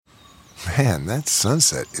Man, that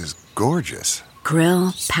sunset is gorgeous.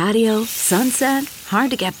 Grill, patio, sunset.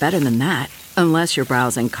 Hard to get better than that. Unless you're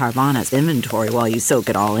browsing Carvana's inventory while you soak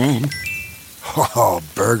it all in. Oh,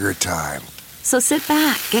 burger time. So sit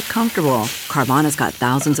back, get comfortable. Carvana's got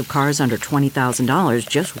thousands of cars under $20,000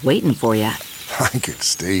 just waiting for you. I could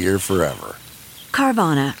stay here forever.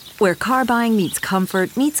 Carvana, where car buying meets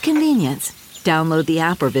comfort meets convenience. Download the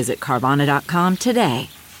app or visit Carvana.com today.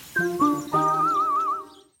 The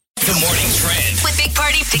morning trend With Big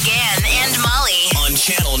Party began and Molly. on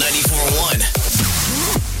channel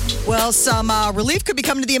 94.1. Well, some relief could be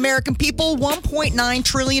coming to the American people. $1.9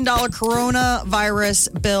 trillion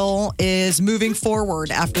coronavirus bill is moving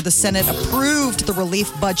forward after the Senate approved the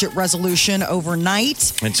relief budget resolution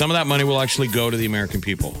overnight. And some of that money will actually go to the American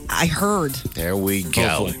people. I heard There we go.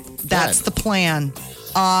 Hopefully. that's the plan.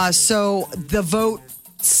 So the vote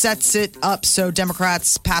sets it up so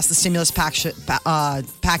Democrats pass the stimulus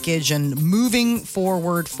package and moving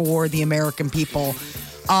forward for the American people.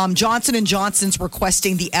 Johnson & Johnson's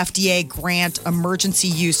requesting the FDA grant emergency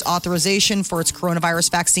use authorization for its coronavirus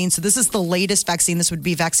vaccine. So this is the latest vaccine. This would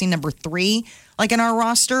be vaccine number 3, like in our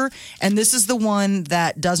roster. And this is the one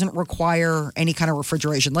that doesn't require any kind of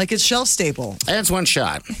refrigeration. Like it's shelf stable, And it's one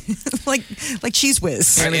shot. like Cheese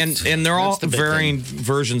Whiz. And they're all That's the big varying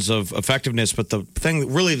versions of effectiveness, but the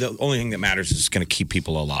only thing that matters is going to keep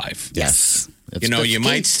people alive. Yes. It's You know, the you key.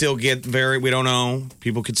 might still get we don't know.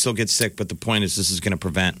 People could still get sick, but the point is this is going to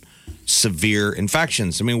prevent severe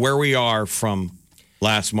infections. I mean, where we are from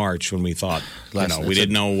last March when we thought, we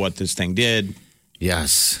didn't know what this thing did.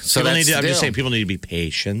 Yes. So I'm that's just saying people need to be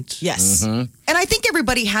patient. Yes. And I think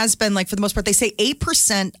everybody has been, like, for the most part, they say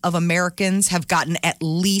 8% of Americans have gotten at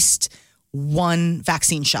least one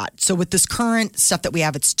vaccine shot. So with this current stuff that we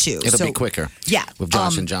have, it's 2. It'll be quicker. Yeah. With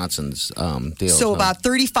Johnson Johnson's deal. So about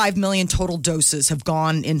 35 million total doses have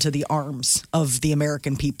gone into the arms of the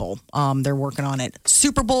American people. They're working on it.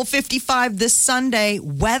 Super Bowl 55 this Sunday.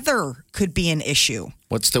 Weather could be an issue.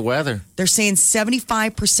 What's the weather? They're saying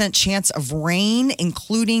 75% chance of rain,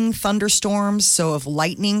 including thunderstorms. So if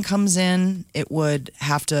lightning comes in, it would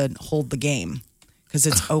have to hold the game because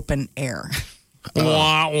it's open air.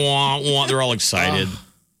 Wah, wah, wah. They're all excited.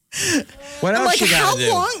 What else like, you got how to do?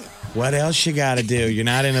 long? What else you got to do? You're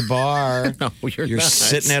not in a bar. No, you're not.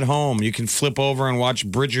 Sitting at home. You can flip over and watch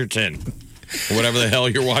Bridgerton. Or whatever the hell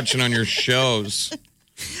you're watching on your shows.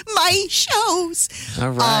 My shows.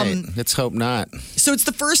 All right. Let's hope not. So it's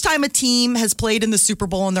the first time a team has played in the Super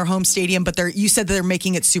Bowl in their home stadium, but you said they're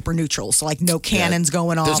making it super neutral. So, like, no cannons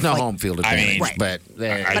going off. There's no like, home field advantage, Right. but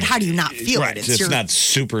But how do you not feel Right. it? It's not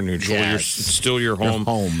super neutral. Yes. It's still your home.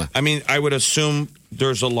 home. I mean, I would assume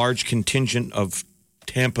there's a large contingent of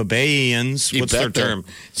Tampa Bayans. You What's their bet there- term?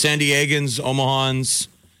 San Diegans, Omahans,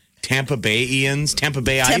 Tampa Bayans, Tampa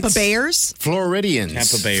Bayites. Tampa Bears, Floridians.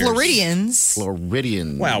 Tampa Bayers. Floridians.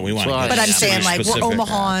 Floridians. Well, we want to Well, get But I'm Yeah, saying, like, specific. we're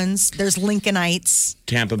Omahans. There's Lincolnites.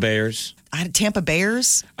 Tampa Bayers. Tampa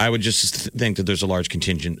Bears. I would just think that there's a large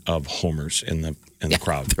contingent of homers in the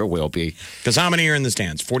crowd. There will be. Because how many are in the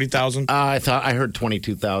stands? 40,000? I heard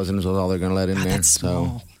 22,000 is all they're going to let in there. that's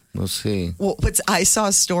small. So we'll see. Well, I saw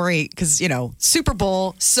a story because, Super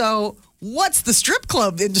Bowl. So what's the strip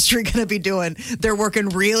club industry going to be doing? They're working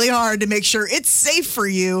really hard to make sure it's safe for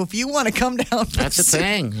you if you want to come down. That's the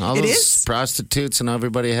thing. All It those is? prostitutes and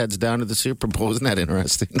everybody heads down to the Super Bowl. Isn't that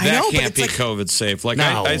interesting? I That know, but can't it's be like- COVID safe. Like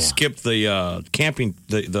No. I skipped the camping,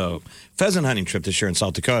 the pheasant hunting trip this year in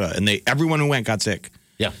South Dakota, and everyone who went got sick.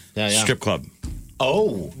 Yeah. Strip club.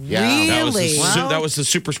 Oh, yeah. Really? That was the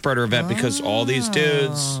super spreader event because all these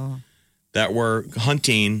dudes that were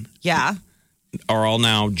hunting Yeah. are all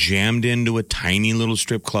now jammed into a tiny little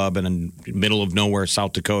strip club in the middle of nowhere,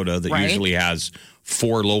 South Dakota, that Right. usually has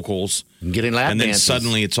 4 locals. Getting lap And then dances.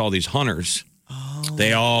 suddenly it's all these hunters.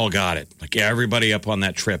 They all got it. Like everybody up on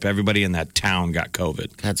that trip, everybody in that town got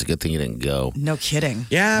COVID. That's a good thing you didn't go. No kidding.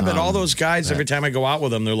 Yeah, but all those guys, every time I go out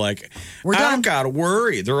with them, they're like, We're I done. don't got to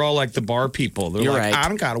worry. They're all like the bar people. They're You're like, right. I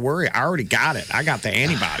don't got to worry. I already got it. I got the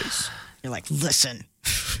antibodies. You're like, listen.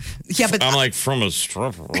 Yeah, but I'm like, from a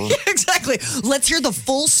stripper. exactly. Let's hear the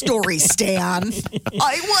full story, Stan. None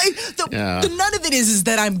of it is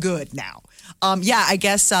that I'm good now. I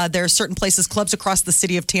guess there are certain places, clubs across the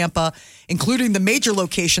city of Tampa, including the major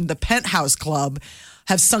location, the Penthouse Club,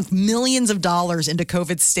 have sunk millions of dollars into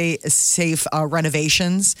COVID-safe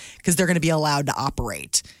renovations because they're going to be allowed to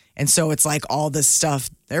operate. And so it's like all this stuff.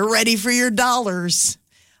 They're ready for your dollars.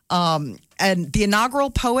 And the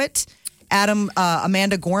inaugural poet,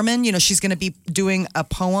 Amanda Gorman, she's going to be doing a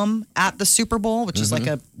poem at the Super Bowl, which is like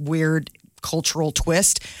a weird cultural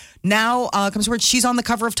twist. Now comes word she's on the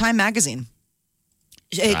cover of Time magazine.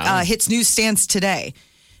 It hits newsstands today.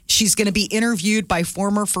 She's going to be interviewed by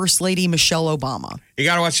former First Lady Michelle Obama. You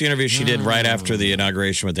got to watch the interview she did right after the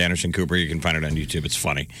inauguration with Anderson Cooper. You can find it on YouTube. It's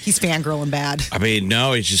funny. He's fangirling bad. I mean,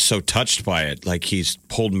 no, he's just so touched by it. Like, he's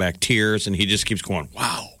holding back tears, and he just keeps going,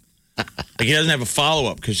 wow. Like, he doesn't have a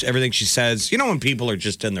follow-up because everything she says, when people are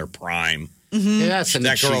just in their prime. Mm-hmm. Yes, and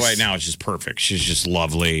That girl right now is just perfect. She's just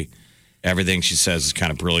lovely. Everything she says is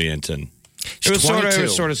kind of brilliant, and it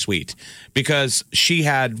was sort of sweet because she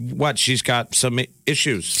had she's got some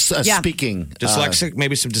issues. Speaking. Dyslexic,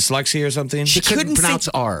 maybe some dyslexia or something. She couldn't pronounce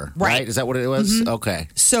R, right? Is that what it was? Mm-hmm. Okay.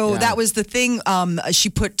 So that was the thing. She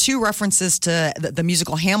put 2 references to the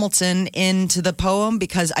musical Hamilton into the poem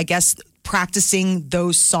because I guess practicing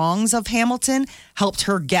those songs of Hamilton helped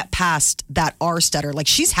her get past that R stutter. Like,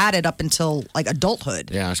 she's had it up until like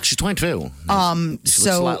adulthood. Yeah, she's 22. She looks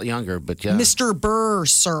slightly younger, but yeah. Mr. Burr,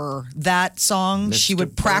 sir, that song, she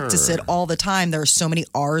would practice it all the time. There are so many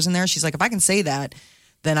R's in there. She's like, if I can say that,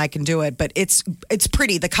 then I can do it. But it's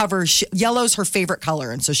pretty. The cover, yellow's her favorite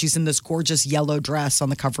color. And so she's in this gorgeous yellow dress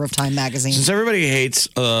on the cover of Time magazine. Since everybody hates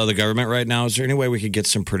the government right now, is there any way we could get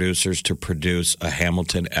some producers to produce a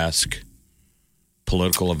Hamilton-esque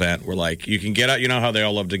political event where, like, you can get up, how they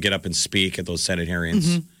all love to get up and speak at those Senate hearings?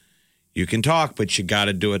 Mm-hmm. You can talk, but you got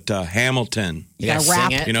to do it to Hamilton. You got to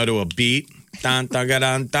rap. To a beat. Dun, dun,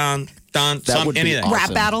 dun, dun, dun, that would be awesome.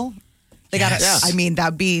 Rap battle. They got to, I mean,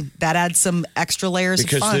 that adds some extra layers of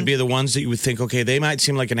fun. Because there'd be the ones that you would think, okay, they might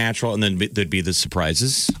seem like a natural, and then there'd be the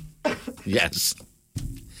surprises. Yes.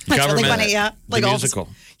 That's Government, really funny, yeah. Like the musical.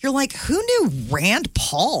 You're like, who knew Rand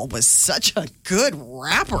Paul was such a good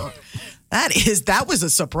rapper? That was a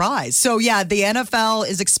surprise. So, yeah, the NFL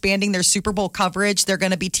is expanding their Super Bowl coverage. They're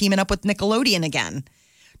going to be teaming up with Nickelodeon again.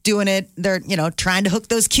 Doing it, they're, trying to hook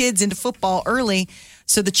those kids into football early.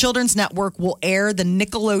 So the Children's Network will air the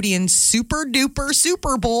Nickelodeon Super Duper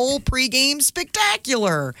Super Bowl pregame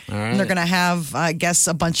spectacular. Right. And they're going to have, I guess,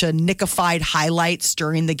 a bunch of Nickified highlights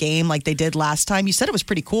during the game like they did last time. You said it was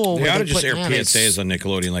pretty cool. They ought to just air PSAs on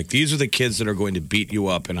Nickelodeon. Like, these are the kids that are going to beat you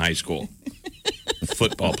up in high school.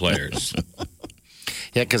 Football players.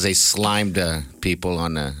 Yeah, because they slimed people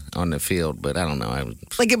on the field, but I don't know.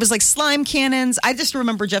 Like, it was like slime cannons. I just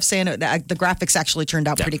remember Jeff saying that the graphics actually turned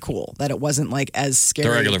out pretty cool. That it wasn't like as scary.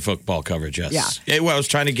 The regular football coverage, yes. Yeah. Well,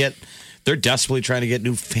 they're desperately trying to get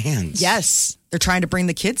new fans. Yes, they're trying to bring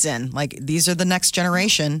the kids in. Like, these are the next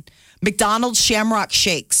generation. McDonald's Shamrock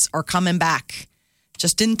Shakes are coming back.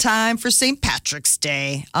 Just in time for St. Patrick's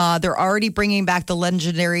Day. They're already bringing back the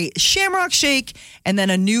legendary Shamrock Shake and then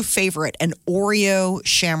a new favorite, an Oreo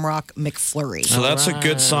Shamrock McFlurry. So that's a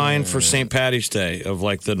good sign for St. Patty's Day of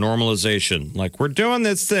like the normalization. Like, we're doing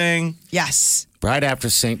this thing. Yes. Right after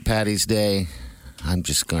St. Patty's Day, I'm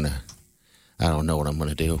just going to, I don't know what I'm going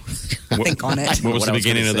to do. Think on it. What was the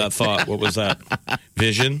beginning of that thought? What was that?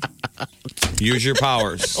 Vision? Use your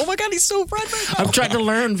powers. Oh my God, he's so bright right now. I'm trying to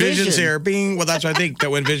learn vision. Vision's here. Bing. Well, that's what I think.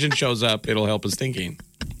 That when Vision shows up, it'll help us thinking.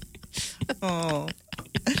 Oh.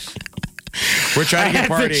 We're trying to get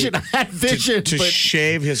Party to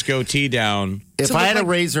shave his goatee down. If I had a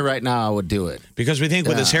razor right now, I would do it. Because we think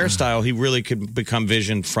with his hairstyle, he really could become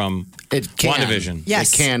Vision from WandaVision.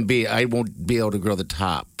 Yes. It can be. I won't be able to grow the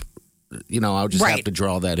top. I'll just have to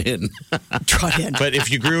draw that in. But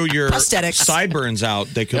if you grew your prosthetics, sideburns out,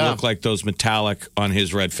 they could look like those metallic on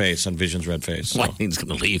his red face, on Vision's red face. So. Lightning's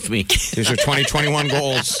going to leave me. These are 2021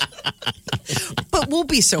 goals. But we'll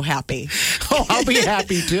be so happy. Oh, I'll be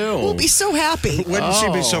happy too. We'll be so happy. Wouldn't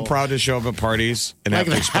she be so proud to show up at parties and have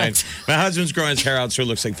to explain? My husband's growing his hair out so it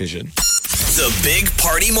looks like Vision. The Big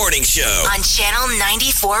Party Morning Show on Channel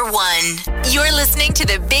 94.1. You're listening to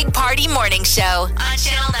the Big Party Morning Show on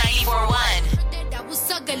Channel 94.1. That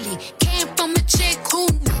was ugly. Came from a chick who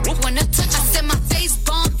wanna touch. I said my face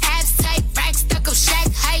bomb, abs tight, rack stuck up,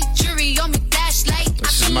 shack height, jury on me, flashlight.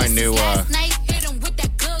 This is my new.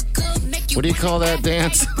 What do you call that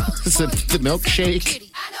dance? Is it the milkshake?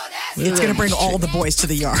 It's going to bring all the boys to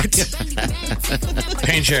the yard.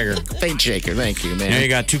 Paint shaker. Paint shaker. Thank you, man. You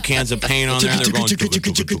got 2 cans of paint on there. They're going.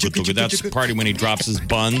 That's the party when he drops his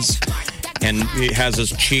buns and he has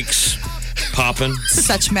his cheeks popping.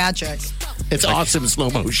 Such magic. It's awesome slow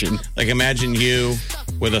motion. Like, imagine you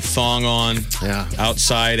with a thong on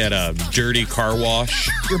outside at a dirty car wash.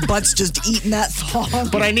 Your butt's just eating that thong.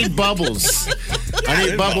 But I need bubbles. I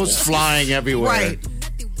need bubbles flying everywhere. Right.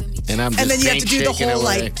 And I'm just then you have to do the whole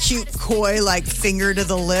away. like cute coy like finger to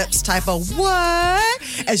the lips type of what?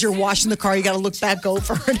 As you're washing the car, you got to look back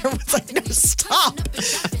over and everyone's like, no, stop.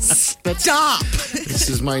 Stop. This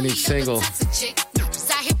is my new single.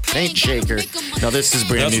 paint shaker. No, this is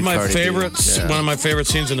brand That's new. my Cardi B. favorite. Yeah. One of my favorite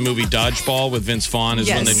scenes in the movie Dodgeball with Vince Vaughn is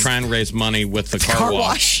when they try and raise money with the car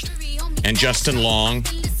wash. And Justin Long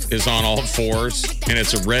is on all fours, and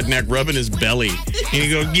it's a redneck rubbing his belly. And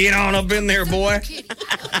you go, get on up in there, boy.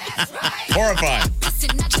 Horrified.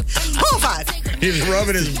 He's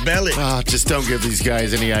rubbing his belly. Oh, just don't give these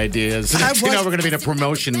guys any ideas. Next thing you know, we're going to be in a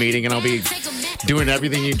promotion meeting, and I'll be doing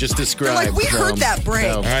everything you just described. We heard that break.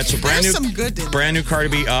 So. All right, so brand new Cardi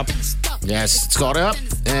B Up. Yes, it's called Up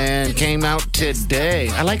and came out today.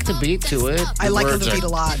 I like the beat to it. I like the beat a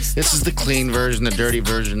lot. This is the clean version. The dirty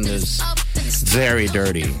version is very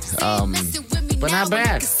dirty, but not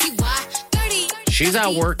bad. She's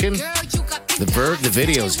out working. The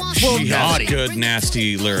video's She has good,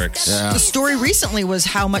 nasty lyrics. The story recently was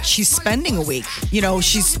how much she's spending a week. You know,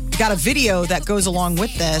 she's got a video that goes along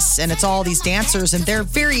with this, and it's all these dancers, and they're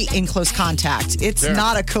very in close contact. It's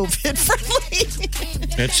not a COVID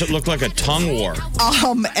friendly. It looked like a tongue war.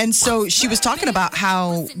 And so she was talking about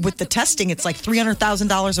how with the testing, it's like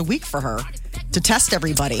 $300,000 a week for her to test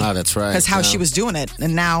everybody. Oh, that's right. Because how she was doing it.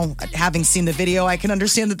 And now, having seen the video, I can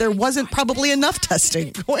understand that there wasn't probably enough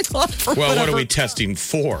testing going on for Well, whatever. what are we testing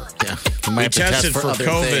for? Yeah. We tested for other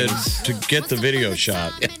COVID things. to get the video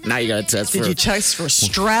shot. Now you got to test Did for... you test for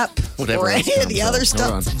strep Whatever or else any of the comes other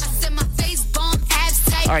up. stuff? Hold on.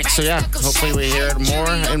 All right, so yeah, hopefully we hear it more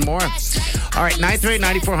and more. All right,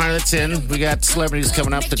 938-9400, that's in. We got celebrities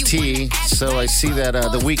coming up to T. So I see that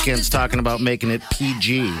The Weeknd's talking about making it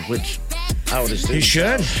PG, which I would assume. He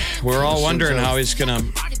should. We're all wondering so. how he's going to,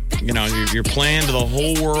 you know, you're playing to the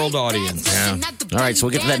whole world audience. Yeah. All right, so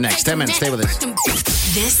we'll get to that next. 10 minutes. Stay with us.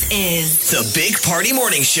 This is The Big Party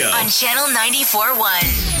Morning Show. on Channel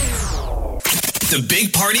 94.1. The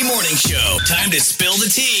Big Party Morning Show. Time to spill the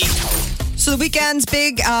tea. So the weekend's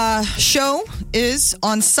big show is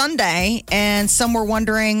on Sunday, and some were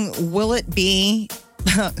wondering, will it be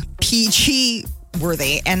PG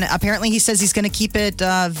worthy? And apparently he says he's going to keep it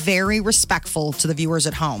very respectful to the viewers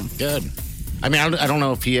at home. Good. I mean, I don't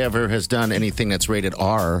know if he ever has done anything that's rated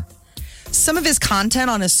R. Some of his content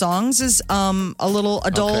on his songs is a little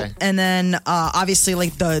adult, Okay. and then obviously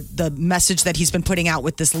like the message that he's been putting out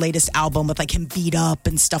with this latest album with like him beat up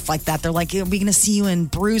and stuff like that. They're like, are we going to see you in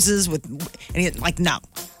bruises with? And he's like, no,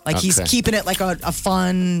 like he's Okay. keeping it like a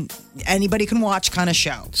fun, anybody can watch kind of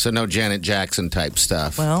show. So no Janet Jackson type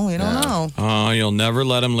stuff. Well, we don't know. Oh, you'll never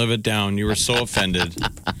let him live it down. You were so offended.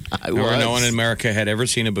 No one in America had ever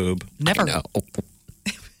seen a boob. Never. No.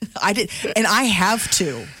 I did, and I have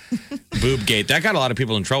to. Boobgate. That got a lot of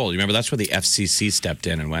people in trouble. You remember that's where the FCC stepped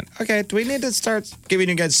in and went, okay, do we need to start giving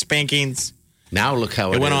you guys spankings? Now look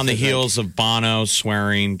how It went is. on the It's like- heels of Bono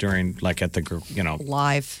swearing during, like at the,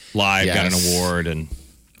 Live. live, got an Yes. award. And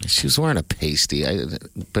She was wearing a pasty.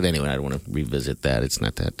 But anyway, I don't want to revisit that. It's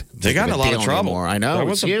not that. they got in a lot of trouble. Anymore. I know.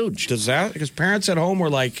 That It's was huge. Because parents at home were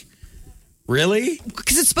like, really?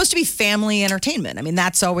 Because it's supposed to be family entertainment. I mean,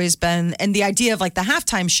 that's always been, and the idea of like the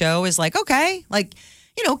halftime show is like, okay, like,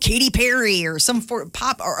 you know, Katy Perry or some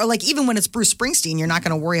pop, or like even when it's Bruce Springsteen, you're not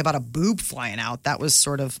going to worry about a boob flying out. That was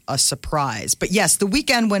sort of a surprise. But yes, the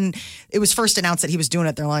weekend when it was first announced that he was doing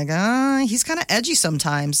it, they're like, he's kind of edgy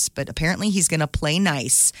sometimes, but apparently he's going to play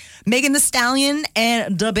nice. Megan Thee Stallion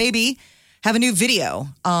and DaBaby have a new video,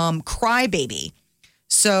 Cry Baby.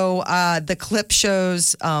 So the clip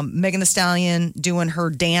shows Megan Thee Stallion doing her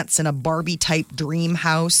dance in a Barbie-type dream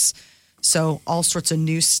house. So all sorts of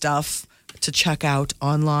new stuff to check out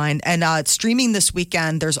online. And it's streaming this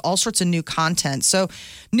weekend. There's all sorts of new content. So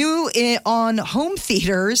new on home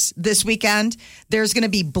theaters this weekend, there's going to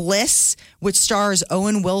be Bliss, which stars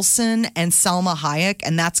Owen Wilson and Salma Hayek,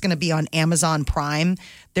 and that's going to be on Amazon Prime.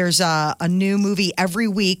 There's a new movie every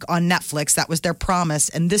week on Netflix. That was their promise.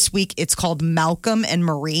 And this week it's called Malcolm and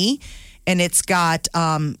Marie. And it's got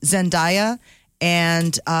Zendaya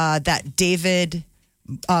and that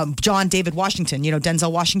John David Washington, you know,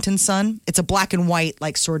 Denzel Washington's son. It's a black and white,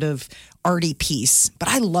 like sort of arty piece. But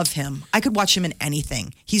I love him. I could watch him in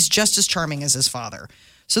anything. He's just as charming as his father.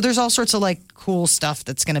 So there's all sorts of like cool stuff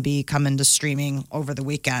that's going to be coming to streaming over the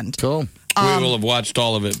weekend. Cool. We will have watched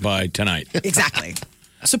all of it by tonight. Exactly.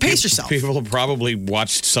 So pace yourself. People have probably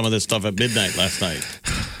watched some of this stuff at midnight last night.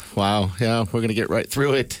 Wow. Yeah, we're going to get right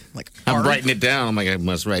through it. Like I'm hard. writing it down. I'm like, I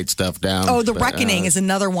must write stuff down. Oh, The But, Reckoning is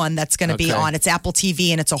another one that's going to be okay. on. It's Apple TV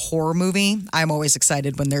and it's a horror movie. I'm always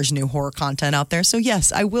excited when there's new horror content out there. So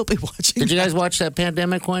yes, I will be watching. Did you guys watch that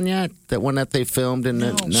pandemic one yet? That one that they filmed in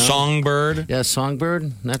the Songbird. Yeah,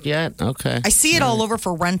 Songbird? Not yet? Okay. I see it all over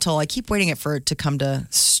for rental. I keep waiting for it to come to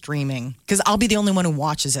streaming because I'll be the only one who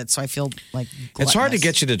watches it. So I feel like It's hard to gluttonous.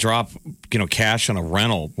 get you to drop cash on a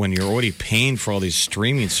rental when you're already paying for all these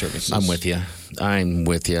streaming services. I'm with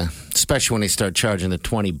you. Especially when they start charging the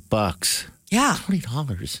 $20. Yeah.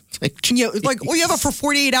 $20. You have it for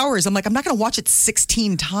 48 hours. I'm like, I'm not going to watch it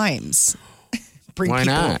 16 times. Why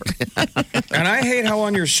not? And I hate how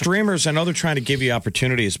on your streamers, I know they're trying to give you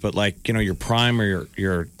opportunities, but your Prime or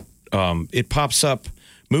your it pops up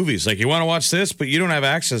movies. Like, you want to watch this, but you don't have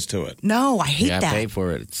access to it. No, I hate that. Pay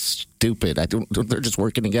for it. It's stupid. They're just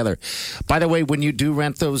working together. By the way, when you do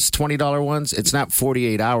rent those $20 ones, it's not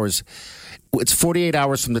 48 hours. It's 48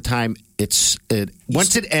 hours from the time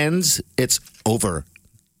once it ends, it's over.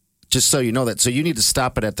 Just so you know that. So you need to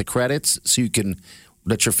stop it at the credits so you can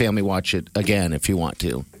let your family watch it again if you want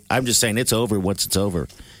to. I'm just saying it's over once it's over.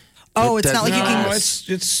 Oh, it's not like you can.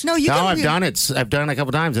 It's No, you No, can. I've done it. I've done it a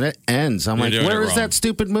couple times, and it ends. I'm like, where is that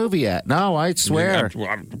stupid movie at? No, I swear.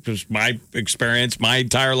 Just my experience, my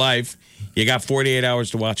entire life. You got 48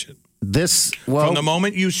 hours to watch it. From the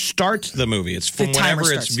moment you start the movie, it's from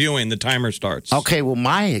whenever it's viewing, the timer starts. Okay, well,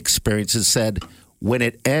 my experience has said when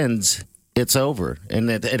it ends, it's over, and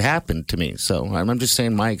it happened to me. So I'm just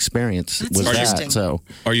saying my experience was that. So,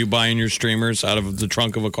 are you buying your streamers out of the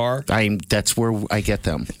trunk of a car? That's where I get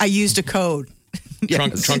them. I used a code.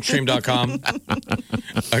 Trunkstream.com.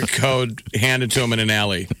 A code handed to them in an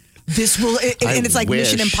alley. This will, and it's like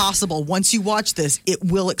wish. Mission Impossible. Once you watch this, it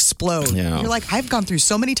will explode. Yeah. You're like, I've gone through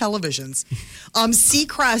so many televisions.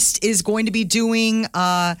 Seacrest is going to be doing.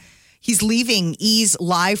 He's leaving Ease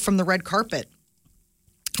live from the red carpet.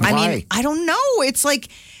 Why? I mean, I don't know. It's like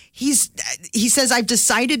he says, I've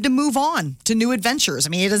decided to move on to new adventures. I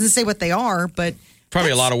mean, he doesn't say what they are, but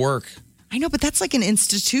probably a lot of work. I know, but that's like an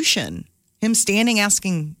institution. Him standing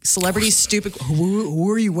asking celebrities stupid, who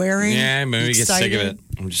are you wearing? Yeah, maybe he gets sick of it.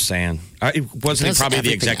 I'm just saying. Wasn't he probably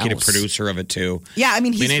the executive producer of it, too? Yeah, I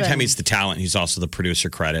mean, anytime he's the talent, he's also the producer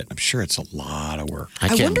credit. I'm sure it's a lot of work. I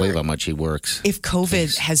can't believe how much he works. If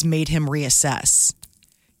COVID has made him reassess.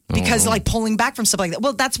 Because pulling back from stuff like that.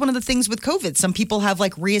 Well, that's one of the things with COVID. Some people have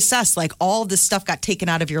reassessed, all this stuff got taken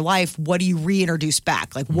out of your life. What do you reintroduce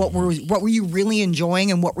back? What were you really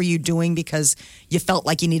enjoying and what were you doing because you felt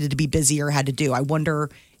like you needed to be busy or had to do? I wonder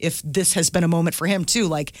if this has been a moment for him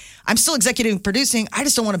too. I'm still executive producing. I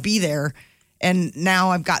just don't want to be there. And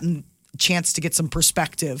now I've gotten a chance to get some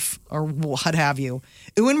perspective or what have you.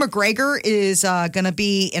 Ewan McGregor is going to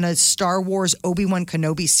be in a Star Wars Obi-Wan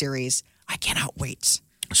Kenobi series. I cannot wait.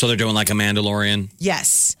 So they're doing like a Mandalorian?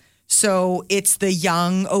 Yes. So it's the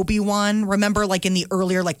young Obi-Wan. Remember in the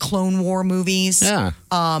earlier Clone War movies? Yeah.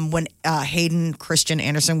 When Hayden Christian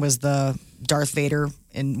Anderson was the Darth Vader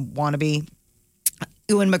in Wannabe.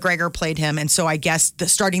 Ewan McGregor played him. And so I guess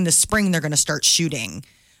starting this spring, they're going to start shooting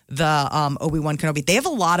the Obi-Wan Kenobi. They have a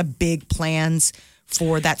lot of big plans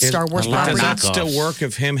for that Star Wars property. Does that still work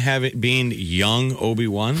of him being young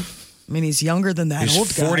Obi-Wan? I mean, he's younger than that old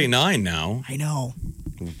guy. He's 49 now. I know.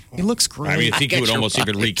 He looks great. I mean, I think he would almost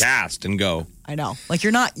even recast and go. I know.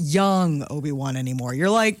 You're not young Obi-Wan anymore.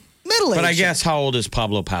 You're middle-aged. But I guess how old is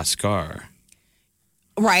Pablo Pascal?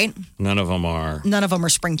 Right. None of them are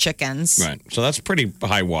spring chickens. Right. So that's pretty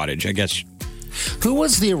high wattage, I guess. Who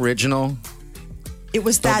was the original? It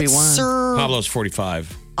was that Obi-Wan? Sir. Pablo's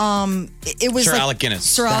 45. It was Sir Alec Guinness.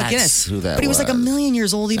 Sir Alec Guinness. Who that but he was a million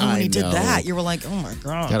years old even when he did know. that. You were like, oh my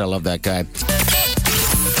God. Gotta love that guy.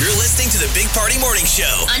 You're listening to the Big Party Morning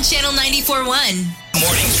Show On Channel 94.1.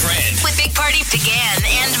 Morning Trend With Big Party began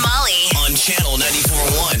and Molly. on Channel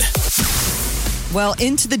 94.1. Well,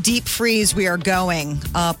 into the deep freeze we are going.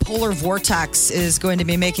 Polar vortex is going to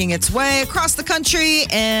be making its way across the country,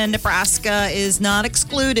 and Nebraska is not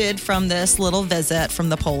excluded from this little visit from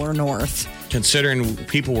the polar north. Considering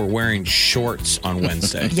people were wearing shorts on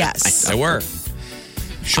Wednesday. Yes. They were.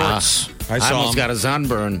 Shorts. I I saw almost them. got a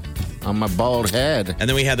sunburn on my bald head. And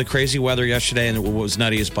then we had the crazy weather yesterday, and what was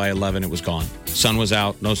nutty is by 11, it was gone. Sun was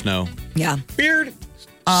out, no snow. Yeah. Weird.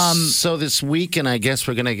 So this weekend, I guess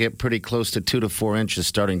we're going to get pretty close to 2 to 4 inches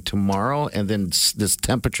starting tomorrow, and then this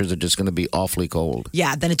temperatures are just going to be awfully cold.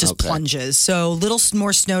 Yeah, then it just plunges. So little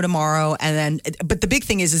more snow tomorrow, and then. But the big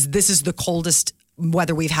thing is this is the coldest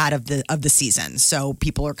weather we've had of the season. So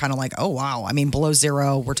people are kind of like, oh wow. I mean, below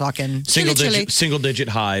zero, we're talking Single chilly. digit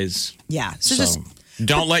highs. Yeah. So So just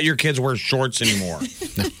don't let your kids wear shorts anymore.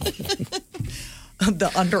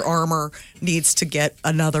 the Under Armour needs to get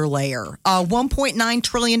another layer. $1.9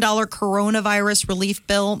 trillion coronavirus relief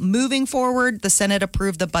bill moving forward. The Senate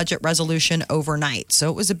approved the budget resolution overnight.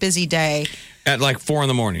 So it was a busy day. At like 4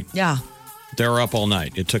 a.m. Yeah. They were up all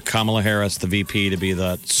night. It took Kamala Harris, the VP, to be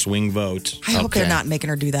the swing vote. I hope they're not making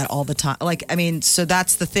her do that all the time. So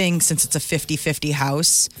that's the thing, since it's a 50-50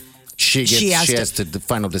 House. she has the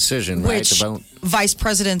final decision, right? Which The vote. vice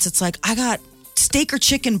presidents, it's like, I got steak or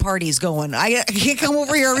chicken parties going. I can't come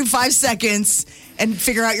over here every 5 seconds and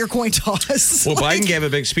figure out your coin toss. Well, Biden gave a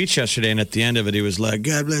big speech yesterday, and at the end of it, he was like,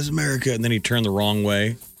 God bless America. And then he turned the wrong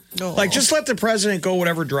way. No. Like, just let the president go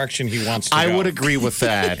whatever direction he wants to go. I would agree with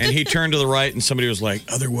that. And he turned to the right, and somebody was like,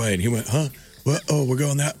 other way. And he went, huh? What? Oh, we're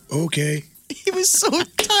going that? Okay. He was so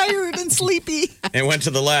tired and sleepy. And went to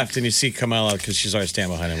the left, and you see Kamala, because she's always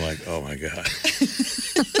standing behind him, like, oh, my God.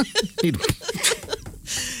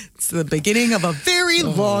 It's the beginning of a very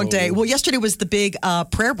long day. Well, yesterday was the big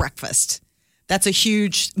prayer breakfast. That's a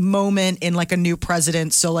huge moment in like a new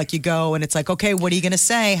president. So like you go and it's like, okay, what are you going to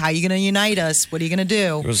say? How are you going to unite us? What are you going to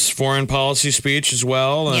do? It was foreign policy speech as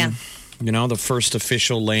well. And, Yeah. you know, the first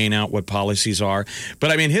official laying out what policies are.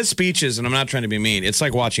 But I mean, his speeches, and I'm not trying to be mean, it's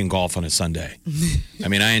like watching golf on a Sunday. I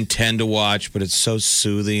mean, I intend to watch, but it's so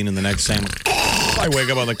soothing. And the next time I wake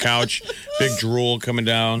up on the couch, big drool coming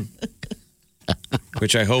down,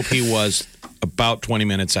 which I hope he was about 20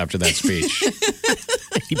 minutes after that speech.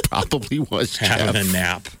 He probably was Having Jeff. a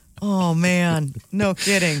nap. Oh, man. No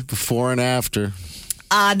kidding. Before and after.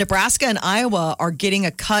 Nebraska and Iowa are getting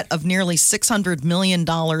a cut of nearly $600 million.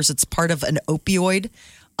 It's part of an opioid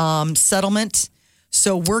settlement.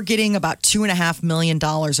 So we're getting about $2.5 million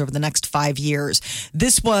over the next 5 years.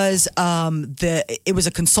 This was it was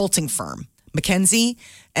a consulting firm, McKinsey,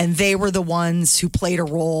 and they were the ones who played a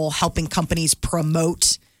role helping companies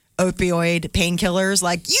promote opioid painkillers.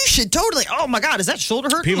 Like, you should totally, oh my God, is that shoulder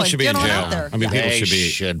hurting? People Like, should be in get on jail. out there. I mean, people They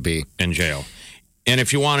should be in jail. And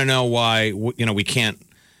if you want to know why, you know, we can't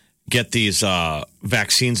get these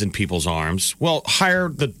vaccines in people's arms, well, hire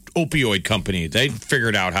the opioid company. They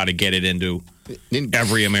figured out how to get it into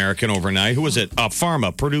every American overnight. Who was it? Purdue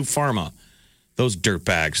Pharma. Those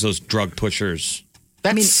dirtbags, those drug pushers.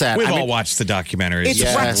 That's sad. We've all watched the documentaries. It's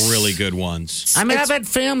There's rough. some really good ones. I mean, I've had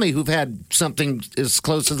family who've had something as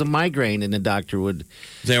close as a migraine, and the doctor would.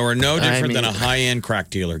 They were no different than mean- a high-end crack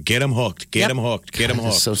dealer. Get them hooked. Get them hooked. Get them It's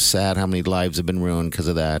hooked. so sad how many lives have been ruined because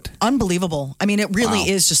of that. Unbelievable. I mean, it really Wow.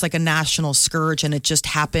 is just like a national scourge, and it just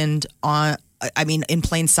happened in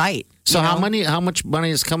plain sight. So you know? how much money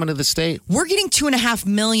is coming to the state? We're getting $2.5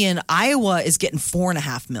 million. Iowa is getting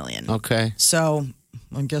 $4.5 million. Okay. So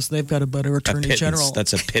I guess they've got a better A attorney pittance. general.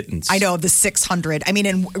 That's a pittance. I know the 600. I mean,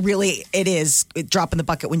 and really, it is a drop in the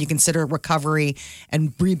bucket when you consider recovery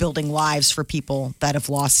and rebuilding lives for people that have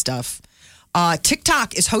lost stuff.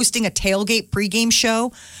 TikTok is hosting a tailgate pregame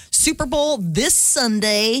show. Super Bowl this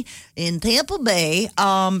Sunday in Tampa Bay.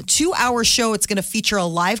 2-hour show. It's going to feature a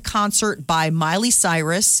live concert by Miley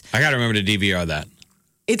Cyrus. I got to remember to DVR that.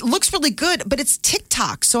 It looks really good, but it's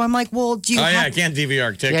TikTok. So I'm like, well, do you Oh, yeah, I have can't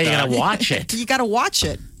DVR TikTok. Yeah, you gotta watch it. you got to watch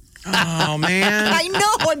it. Oh, man. I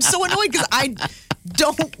know. I'm so annoyed because I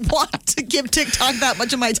don't want to give TikTok that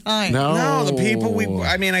much of my time. No, the people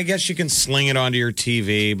I mean, I guess you can sling it onto your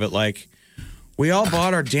TV, but like, we all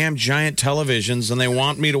bought our damn giant televisions and they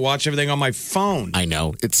want me to watch everything on my phone. I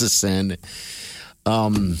know it's a sin.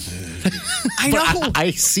 I know.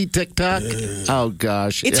 I see TikTok. Oh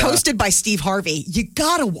gosh, It's yeah. hosted by Steve Harvey. You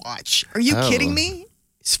gotta watch. Are you Oh. kidding me?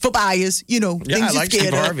 It's for buyers, Yeah, I things like you're Steve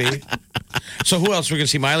scared of. Harvey. So who else? We're going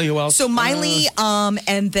to see Miley. Who else? So Miley,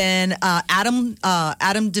 and then Adam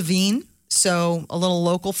Devine. So a little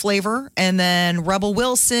local flavor, and then Rebel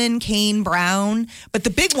Wilson, Kane Brown. But the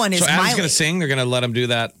big one is So Adam's Miley. going to sing. They're going to let him do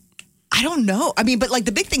that. I don't know. I mean, but like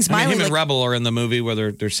the big thing's I mean, Miley. him and like, Rebel are in the movie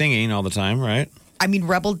where they're singing all the time, right? I mean,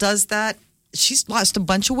 Rebel does that. She's lost a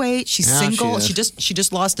bunch of weight. She's Yeah, single. she is. She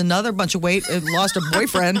just lost another bunch of weight. Lost her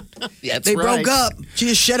boyfriend. That's they right. broke up. She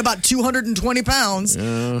just shed about 220 pounds.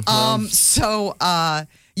 So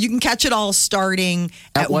you can catch it all starting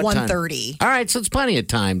at what time? 1:30. All right, so it's plenty of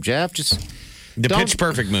time, Jeff. Just The Don't- Pitch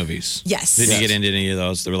Perfect movies. Yes. Did Yes. you get into any of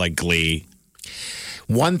those? They were like Glee.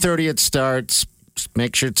 1:30 it starts. Just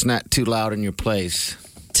make sure it's not too loud in your place,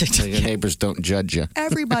 so your neighbors don't judge you.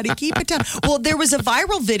 Everybody keep it down. Well, there was a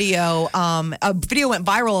viral video. A video went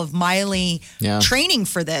viral of Miley Yeah. training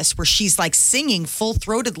for this, where she's like singing full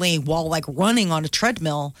throatedly while like running on a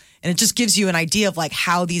treadmill, and it just gives you an idea of like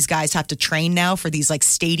how these guys have to train now for these like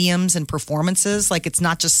stadiums and performances. Like it's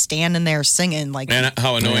not just standing there singing. Like And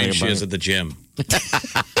how annoying Yeah, she buddy. is at the gym.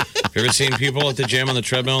 You ever seen people at the gym on the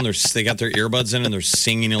treadmill and they got their earbuds in and they're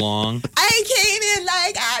singing along? I came in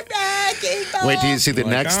like I'm rocking. Wait till you see the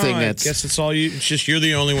Like, next thing. I That's guess it's all you. It's just you're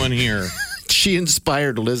the only one here. she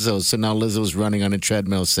inspired Lizzo, so now Lizzo's running on a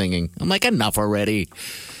treadmill singing. I'm like, enough already.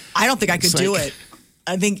 I don't think I could It's do like- it.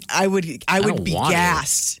 I think I would don't be want it.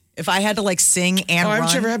 gassed if I had to like sing and Oh, run.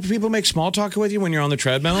 haven't you ever had people make small talk with you when you're on the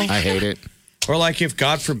treadmill? I hate it. Or like if,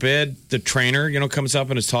 God forbid, the trainer, comes up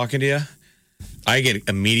and is talking to you, I get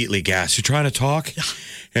immediately gassed. You're trying to talk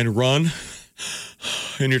and run,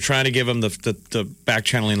 and you're trying to give them the back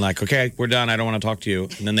channeling like, okay, we're done. I don't want to talk to you.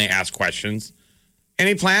 And then they ask questions.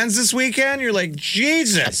 Any plans this weekend? You're like,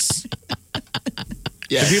 Jesus.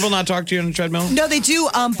 Do people not talk to you on the treadmill? No, they do.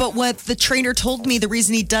 But what the trainer told me, the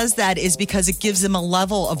reason he does that is because it gives them a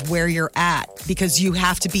level of where you're at. Because you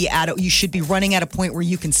have to be you should be running at a point where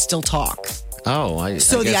you can still talk. Oh,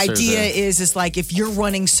 So the idea is like if you're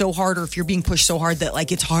running so hard or if you're being pushed so hard that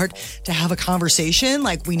like it's hard to have a conversation,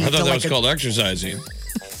 like we need I thought to that was called exercising.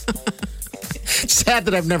 Sad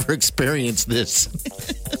that I've never experienced this.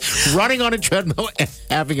 Running on a treadmill and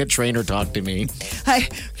having a trainer talk to me.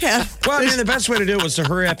 Yeah. Well, I mean, the best way to do it was to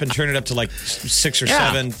hurry up and turn it up to like 6 or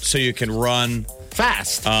 7 so you can run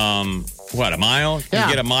fast. What, a mile? Yeah.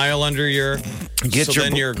 You get a mile under your...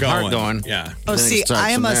 then you're heart going. Yeah. Oh, see,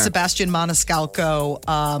 I am a there. Sebastian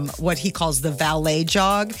Maniscalco, what he calls the valet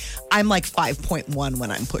jog. I'm like 5.1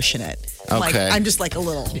 when I'm pushing it. Like, Okay. I'm just like a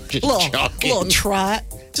little jogging. trot.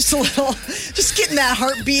 Just a little, just getting that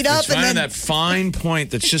heartbeat up. It's And finding then that fine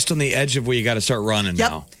point that's just on the edge of where you got to start running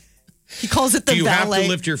now. he calls it the Do you valet. have to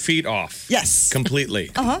lift your feet off? Yes. Completely.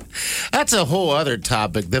 That's a whole other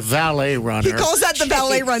topic. The valet runner. He calls that the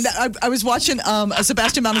valet run. I was watching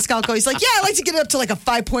Sebastian Maniscalco. He's like, yeah, I like to get it up to like a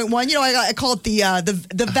 5.1. I call it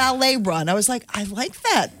the valet run. I was like, I like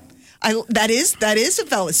that. That is a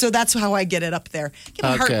valet. So that's how I get it up there. Get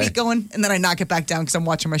my heartbeat going, and then I knock it back down because I'm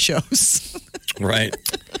watching my shows. Right.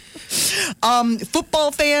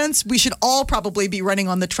 Football fans, we should all probably be running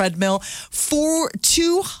on the treadmill.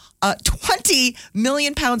 20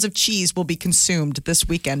 million pounds of cheese will be consumed this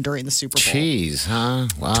weekend during the Super Bowl. Cheese, huh?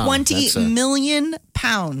 Wow. 20 million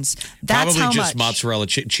pounds. That's Probably how just much. mozzarella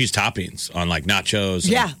cheese toppings on like nachos.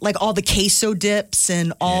 Yeah, like all the queso dips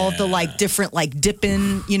and all the like different like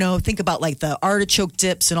dipping, think about like the artichoke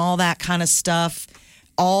dips and all that kind of stuff.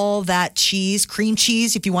 All that cheese, cream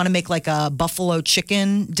cheese, if you want to make like a buffalo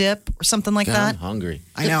chicken dip or something like I'm that. hungry.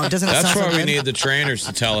 I know, it doesn't That's sound so why we good. need the trainers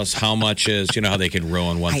to tell us how much is, how they can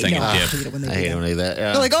ruin one thing know. and I dip. hate it when they I do hate that. when they do that.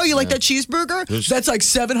 Yeah. They're like, oh, you like that cheeseburger? That's like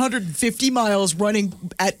 750 miles running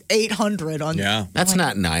at 800 on. Yeah. That's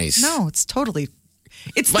not nice. No, it's totally.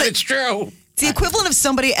 It's But the, it's true. it's the equivalent of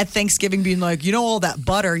somebody at Thanksgiving being like, all that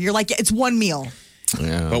butter. You're like, it's one meal.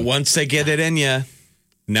 Yeah. But once they get it in you,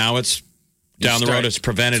 now it's down the road. It's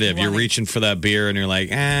preventative. You're reaching for that beer and you're like,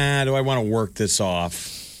 do I want to work this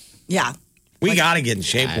off? Yeah. We got to get in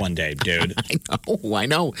shape one day, dude. I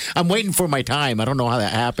know. I'm waiting for my time. I don't know how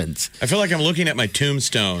that happens. I feel like I'm looking at my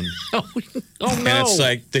tombstone. Oh, no. And it's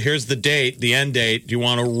like, here's the date, the end date. Do you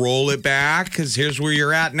want to roll it back? Because here's where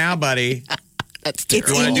you're at now, buddy. That's It's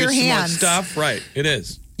You want in to do your some more hands. stuff? Right. It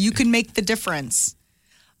is. You can make the difference.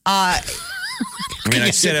 I mean,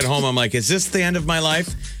 I sit at home. I'm like, is this the end of my life?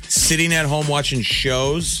 Sitting at home watching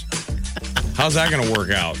shows? How's that going to work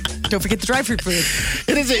out? Don't forget the dry-fruit food.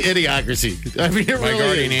 It is an idiocracy. I mean, it My really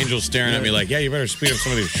guardian is. angel staring at me like, yeah, you better speed up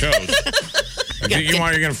some of these shows. You're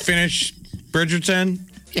going to finish Bridgerton?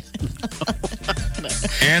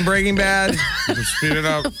 And Breaking Bad? Speed it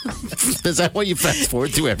up. Is that what you fast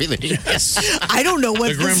forward through everything? Yes. I don't know what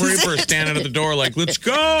The Grim this is. Reaper is standing at the door like, let's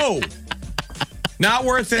go. Not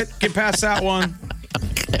worth it. Get past that one.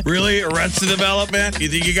 Really? Arrested Development? You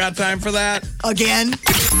think you got time for that? Again.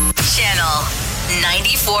 Channel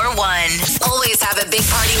 94.1. Always have a Big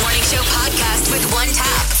Party Morning Show podcast with one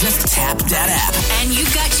tap. Just tap that app. And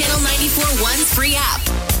you've got Channel 94.1's free app.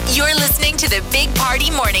 You're listening to the Big Party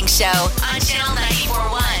Morning Show on Channel 94.1.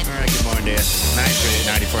 All right, good morning, dear.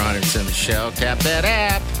 938-9400 in the show. Tap that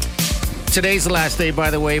app. Today's the last day, by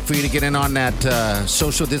the way, for you to get in on that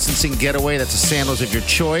social distancing getaway. That's the sandals of your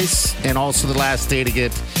choice. And also the last day to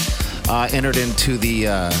get entered into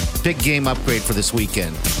the big game upgrade for this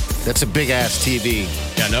weekend. That's a big-ass TV.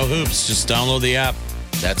 Yeah, no hoops. Just download the app.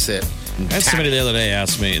 That's it. I had somebody the other day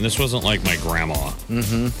ask me, and this wasn't like my grandma.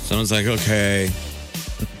 Mm-hmm. Someone's like, okay,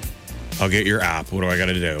 I'll get your app. What do I got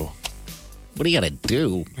to do? What do you got to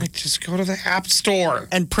do? Like, just go to the app store.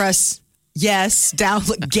 And press yes,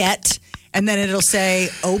 download, get, and then it'll say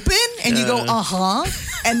open, and you go,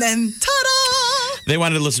 and then ta-da! They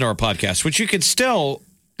wanted to listen to our podcast, which you could still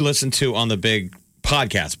listen to on the big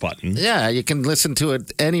podcast button. Yeah, you can listen to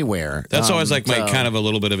it anywhere. That's always like my so- kind of a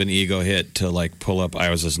little bit of an ego hit to like pull up.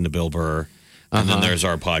 I was listening to Bill Burr, and then there's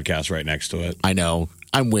our podcast right next to it. I know.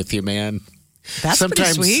 I'm with you, man. That's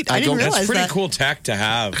Sometimes pretty sweet. I didn't go- realize That's pretty that. cool tech to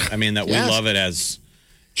have. I mean, that we Yes. love it as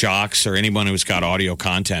jocks or anyone who's got audio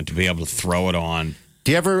content to be able to throw it on.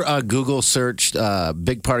 Do you ever Google search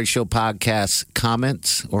Big Party Show podcast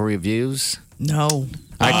comments or reviews? No.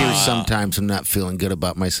 I do sometimes. I'm not feeling good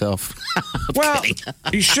about myself. Well,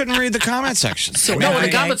 you shouldn't read the comment section. No,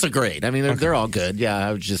 the comments are great. I mean, they're all good. Yeah,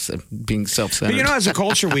 I was just being self-centered. But as a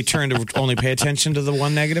culture, we turn to only pay attention to the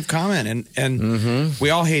one negative comment, and we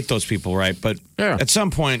all hate those people, right? But at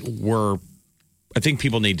some point, I think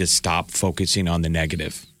people need to stop focusing on the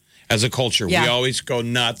negative. As a culture, we always go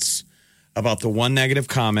nuts about the one negative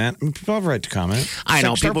comment. I mean, people have a right to comment. I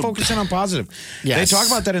know. Start focusing on positive. Yes. They talk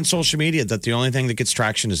about that in social media, that the only thing that gets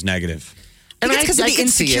traction is negative. And it's because of the can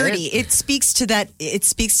see insecurity. It speaks to that. It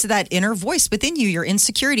speaks to that inner voice within you. Your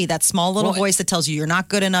insecurity, that small little voice that tells you you're not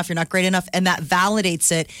good enough, you're not great enough, and that validates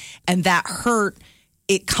it. And that hurt,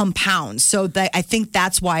 it compounds. So I think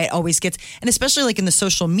that's why it always gets. And especially like in the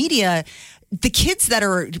social media, the kids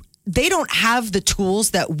they don't have the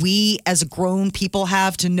tools that we as grown people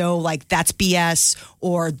have to know, like, that's BS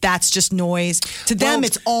or that's just noise. To them,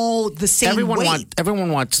 it's all the same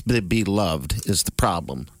Everyone wants to be loved is the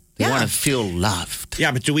problem. They want to feel loved.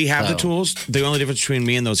 Yeah, but do we have the tools? The only difference between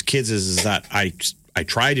me and those kids is that I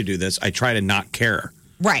try to do this. I try to not care.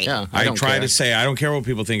 Right. Yeah, I try to say, I don't care what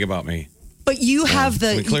people think about me. But you have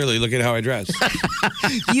clearly, look at how I dress.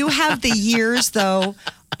 You have the years, though,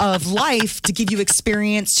 of life to give you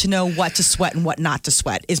experience to know what to sweat and what not to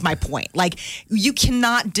sweat, is my point. Like, you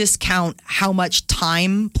cannot discount how much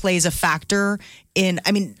time plays a factor in,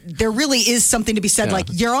 I mean, there really is something to be said. Like,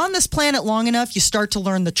 you're on this planet long enough, you start to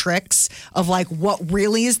learn the tricks of like what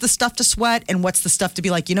really is the stuff to sweat and what's the stuff to be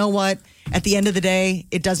like, you know what? At the end of the day,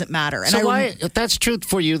 it doesn't matter. And so if that's truth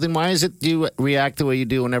for you, then why is it you react the way you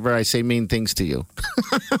do whenever I say mean things to you?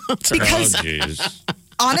 Because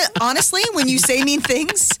honestly, when you say mean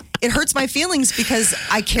things, it hurts my feelings because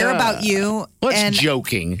I care about you. Well, it's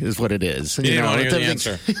joking is what it is. You didn't want to hear the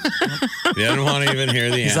answer. You didn't want to even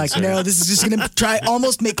hear the answer. He's like, no, this is just going to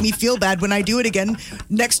almost make me feel bad when I do it again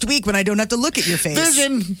next week when I don't have to look at your face.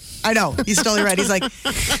 Vision. I know. He's totally right. He's like,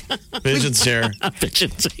 Vision's here.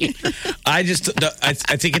 Vision's here. I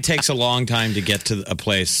think it takes a long time to get to a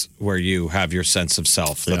place where you have your sense of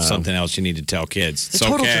self. That's something else you need to tell kids. It's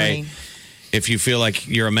total okay. journey. If you feel like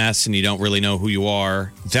you're a mess and you don't really know who you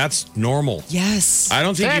are, that's normal. Yes. I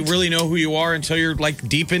don't think you really know who you are until you're like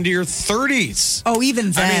deep into your 30s. Oh,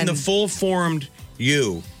 even then. I mean, the full formed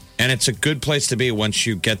you. And it's a good place to be once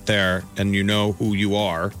you get there and you know who you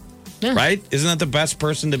are. Yeah. Right? Isn't that the best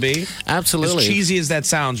person to be? Absolutely. As cheesy as that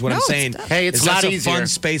sounds, what I'm saying, hey, it's a lot easier. A fun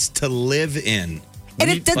space to live in. And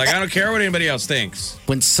I don't care what anybody else thinks.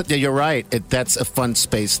 You're right. That's a fun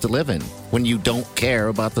space to live in when you don't care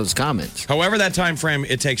about those comments. However, that time frame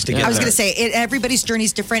it takes to get there. I was going to say, everybody's journey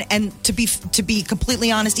is different. And to be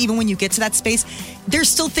completely honest, even when you get to that space, there's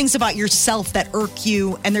still things about yourself that irk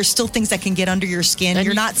you. And there's still things that can get under your skin. And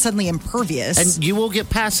you're not suddenly impervious. And you will get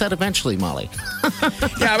past that eventually, Molly.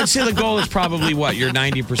 Yeah, I would say the goal is probably what? You're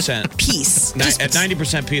 90% peace. At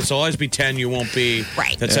 90% peace, there'll always be 10 you won't be.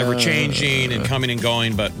 Right. That's ever changing and coming and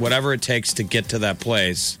going. But whatever it takes to get to that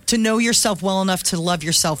place. To know yourself well enough to love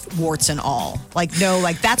yourself, warts and all. Like, no,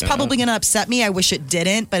 like that's probably going to upset me. I wish it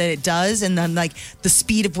didn't, but it does. And then like the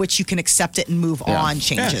speed of which you can accept it and move on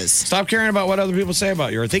changes. Yeah. Stop caring about what other people say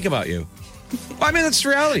about you or think about you. Well, I mean, that's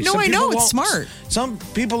reality. No, I know. It's smart. Some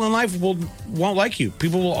people in life won't like you.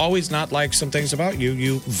 People will always not like some things about you.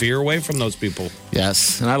 You veer away from those people.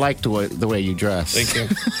 Yes, and I like the way you dress. Thank you.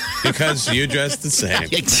 Because you dress the same.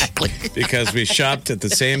 Exactly. Because we shopped at the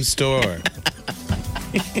same store.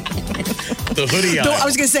 The hoodie aisle. No, I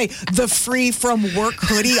was going to say the free from work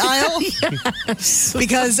hoodie aisle. Yes.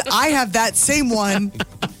 Because I have that same one,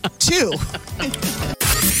 too. Big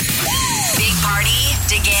Party,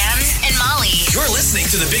 DeGan, and Molly. You're listening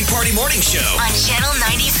to the Big Party Morning Show on Channel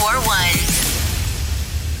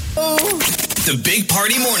 94.1. The Big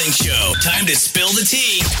Party Morning Show. Time to spill the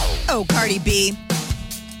tea. Oh, Cardi B.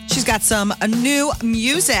 She's got some new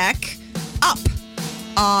music up.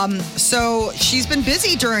 So she's been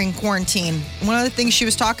busy during quarantine. One of the things she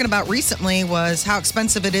was talking about recently was how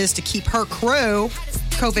expensive it is to keep her crew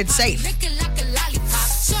COVID safe.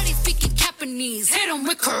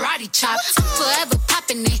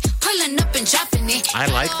 I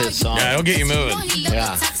like this song. Yeah, it'll get you moving.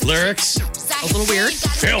 Yeah. Lyrics? A little weird.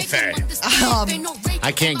 Filthy.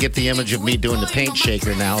 I can't get the image of me doing the paint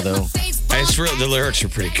shaker now, though. The lyrics are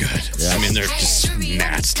pretty good. Yes. I mean, they're just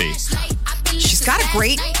nasty. She's got a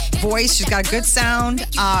great voice. She's got a good sound.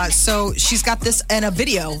 So she's got this and a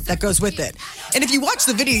video that goes with it. And if you watch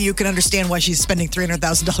the video, you can understand why she's spending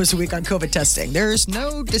 $300,000 a week on COVID testing. There's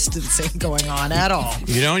no distancing going on at all.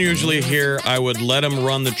 You don't usually hear "I would let him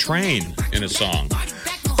run the train" in a song.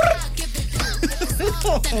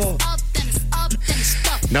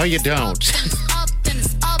 No, you don't.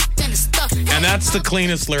 And And that's the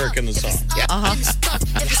cleanest lyric in the song.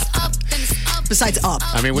 Besides up.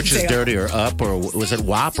 I mean, which is dirtier, up or was it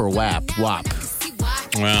WAP or WAP? WAP.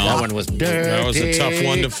 Well, That one was dirty. That was a tough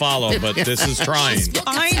one to follow, but this is trying.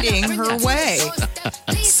 Finding her way.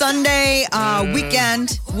 Sunday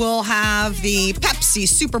weekend, we'll have the Pepsi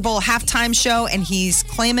Super Bowl halftime show, and he's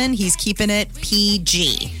claiming he's keeping it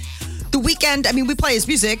PG. The weekend, I mean, we play his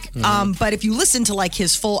music, but if you listen to like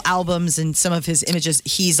his full albums and some of his images,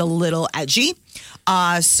 he's a little edgy.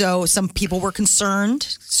 So some people were concerned.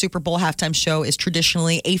 Super Bowl halftime show is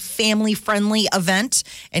traditionally a family-friendly event,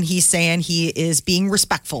 and he's saying he is being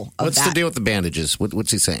respectful of What's that. the deal with the bandages?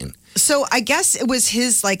 What's he saying? So I guess it was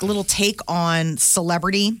his like little take on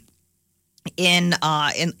celebrity in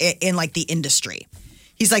like the industry.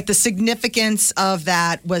 He's like, the significance of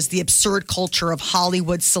that was the absurd culture of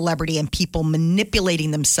Hollywood celebrity and people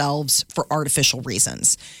manipulating themselves for artificial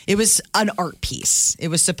reasons. It was an art piece. It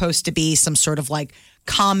was supposed to be some sort of like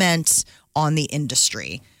comment on the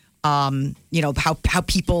industry. How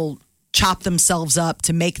people chop themselves up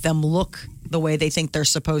to make them look the way they think they're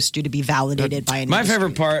supposed to be validated by an My industry.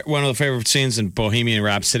 favorite part, one of the favorite scenes in Bohemian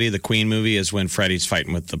Rhapsody, the Queen movie, is when Freddie's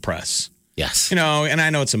fighting with the press. Yes. And I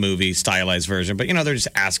know it's a movie, stylized version, but, they're just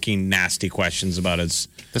asking nasty questions about his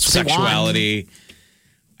That's what they sexuality.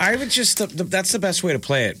 I would just, that's the best way to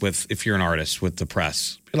play it if you're an artist with the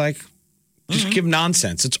press. Be like, just give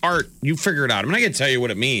nonsense. It's art. You figure it out. I'm not going to tell you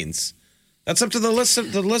what it means. That's up to the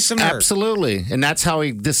listener. Absolutely. And that's how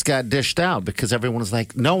this got dished out, because everyone was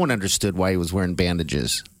like, no one understood why he was wearing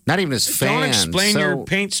bandages. Not even his fans. Don't explain your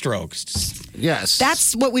paint strokes. Yes.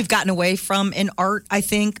 That's what we've gotten away from in art, I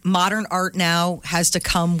think. Modern art now has to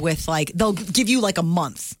come with like, they'll give you like a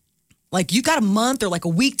month. Like you got a month or like a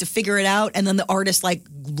week to figure it out, and then the artist like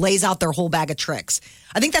lays out their whole bag of tricks.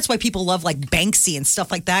 I think that's why people love like Banksy and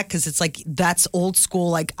stuff like that, because it's like that's old school.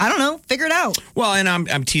 Like, I don't know, figure it out. Well, and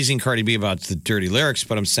I'm teasing Cardi B about the dirty lyrics,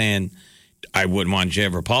 but I'm saying I wouldn't want you to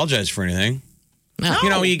ever apologize for anything.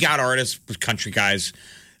 No. You got artists, country guys.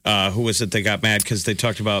 Who was it? They got mad because they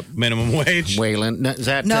talked about minimum wage. Waylon. No, is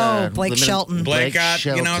that Blake Shelton. Blake got,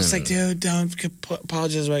 Shelton. it's like, dude, don't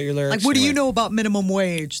apologize about your lyrics. Like, what do you know about minimum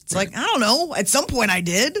wage? It's like, I don't know. At some point I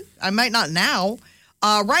did. I might not now.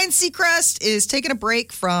 Ryan Seacrest is taking a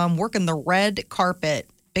break from working the red carpet.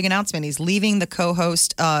 Big announcement. He's leaving the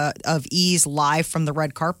co-host of E's live from the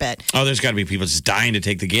red carpet. Oh, there's got to be people just dying to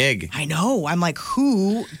take the gig. I know. I'm like,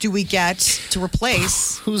 who do we get to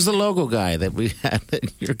replace? Who's the logo guy that we had?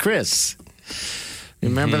 You're Chris.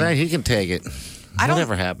 Remember that? He can take it.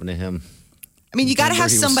 Whatever happened to him? I mean, you got to have Remember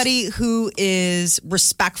he was- somebody who is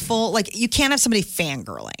respectful. Like, you can't have somebody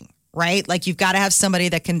fangirling, right? Like, you've got to have somebody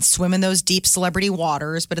that can swim in those deep celebrity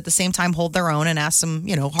waters, but at the same time hold their own and ask some,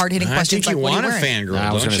 hard-hitting I questions. think you like, want a what are you wearing? fangirl,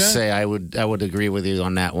 I was don't going to you? say I would agree with you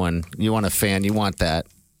on that one. You want a fan, you want that.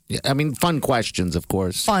 I mean, fun questions, of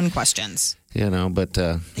course. Fun questions. But all They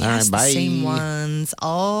right, ask the bye. same ones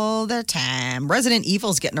all the time. Resident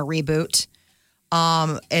Evil's getting a reboot.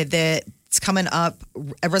 It's coming up.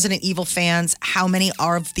 Resident Evil fans, how many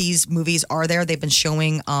of these movies are there? They've been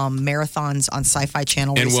showing marathons on Sci-Fi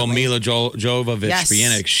Channel And will recently. Mila Jovovich Yes. be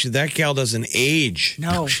in it? That gal doesn't age.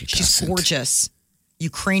 No, she she's doesn't. gorgeous.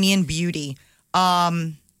 Ukrainian beauty.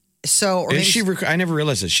 Is she? I never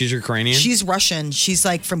realized that she's Ukrainian. She's Russian. She's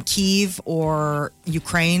like from Kyiv or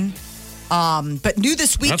Ukraine. But new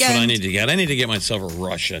this weekend. That's what I need to get. I need to get myself a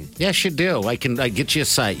Russian. Yes, you do. I get you a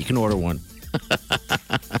site. You can order one.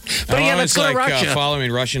 But I yeah, always let's go to like Russia.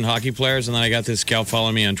 following Russian hockey players, and then I got this gal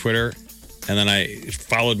following me on Twitter, and then I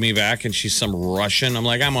followed me back, and she's some Russian. I'm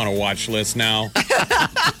like, I'm on a watch list now.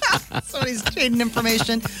 Somebody's trading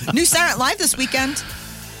information. New Saturday Night Live this weekend.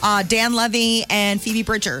 Dan Levy and Phoebe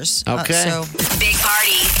Bridgers. Okay. Big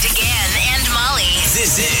Party, DeGan and Molly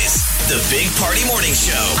This is the Big Party Morning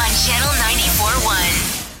Show. on Channel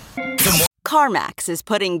 94.1. CarMax is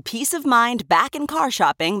putting peace of mind back in car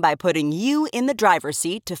shopping by putting you in the driver's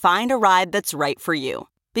seat to find a ride that's right for you.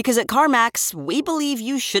 Because at CarMax, we believe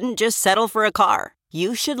you shouldn't just settle for a car.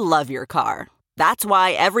 You should love your car. That's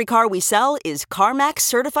why every car we sell is CarMax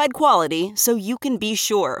certified quality, so you can be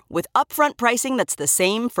sure with upfront pricing that's the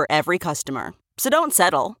same for every customer. So don't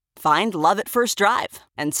settle. Find love at first drive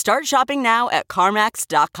and start shopping now at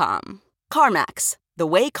CarMax.com. CarMax, the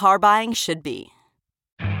way car buying should be.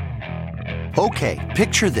 Okay,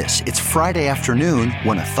 picture this. It's Friday afternoon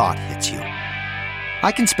when a thought hits you.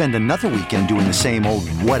 I can spend another weekend doing the same old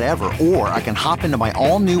whatever, or I can hop into my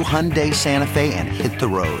all-new Hyundai Santa Fe and hit the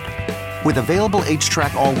road. With available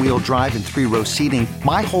H-Track all-wheel drive and 3-row seating,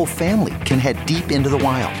 my whole family can head deep into the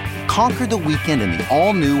wild. Conquer the weekend in the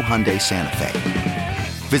all-new Hyundai Santa Fe.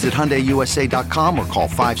 Visit HyundaiUSA.com or call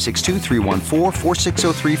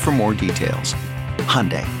 562-314-4603 for more details.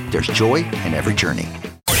 Hyundai, there's joy in every journey.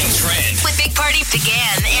 Morning Trend With Big Party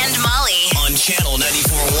began and Molly. on Channel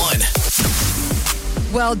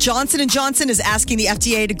 94.1. Well, Johnson & Johnson is asking the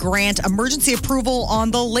FDA to grant emergency approval on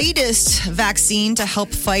the latest vaccine to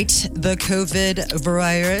help fight the COVID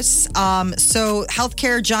virus. So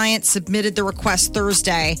healthcare giant submitted the request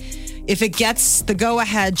Thursday. If it gets the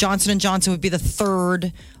go-ahead, Johnson & Johnson would be the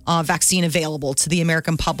third vaccine available to the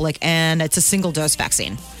American public, and it's a single-dose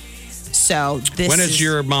vaccine. So When is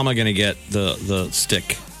your mama going to get the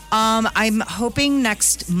stick? I'm hoping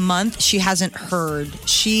next month. She hasn't heard.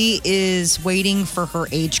 She is waiting for her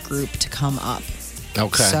age group to come up.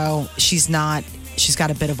 Okay. So she's got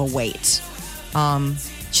a bit of a wait.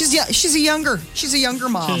 She's a younger mom. She's a younger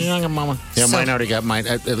mama. Yeah, So- mine already got mine.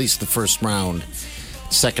 At least the first round.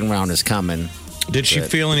 Second round is coming. Did she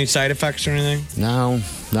feel any side effects or anything? No,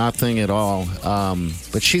 nothing at all.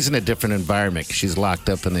 But she's in a different environment. She's locked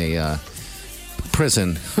up in a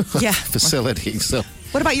prison Yeah. facility. So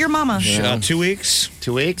What about your mama? 2 weeks.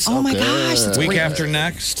 2 weeks. Oh my good. gosh, that's Week great. after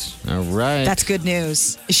next. All right. That's good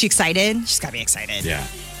news. Is she excited? She's got to be excited. Yeah.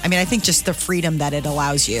 I mean, I think just the freedom that it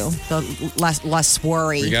allows you, the less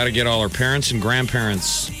worry. We got to get all our parents and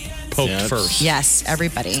grandparents poked first. Yes,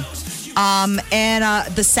 everybody.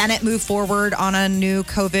 The Senate moved forward on a new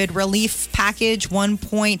COVID relief package,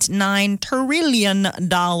 $1.9 trillion.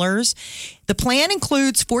 The plan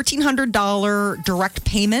includes $1,400 direct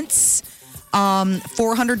payments,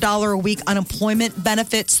 $400 a week unemployment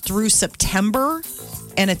benefits through September,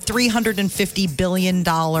 and a $350 billion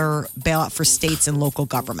bailout for states and local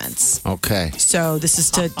governments. Okay. So this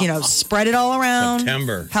is to, spread it all around.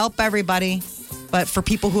 September. Help everybody. But for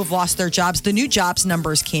people who have lost their jobs, the new jobs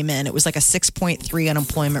numbers came in. It was like a 6.3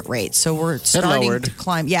 unemployment rate. So we're starting lowered. to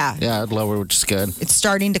climb. Yeah. Yeah, it lowered, which is good. It's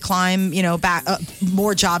starting to climb, back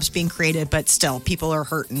more jobs being created, but still people are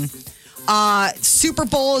hurting. Super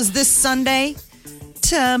Bowl is this Sunday.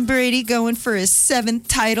 Tom Brady going for his 7th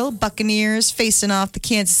title. Buccaneers facing off the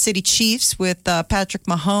Kansas City Chiefs with Patrick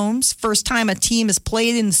Mahomes. First time a team has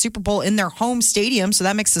played in the Super Bowl in their home stadium, so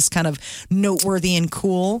that makes this kind of noteworthy and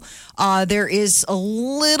cool. There is a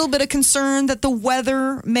little bit of concern that the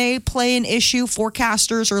weather may play an issue.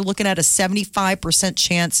 Forecasters are looking at a 75%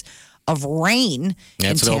 chance of rain Yeah,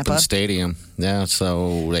 in it's an Tampa. open stadium. Yeah,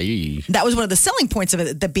 so That was one of the selling points of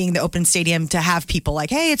it, that being the open stadium, to have people like,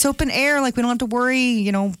 hey, it's open air, like we don't have to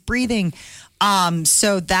worry, breathing.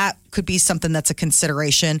 So that could be something that's a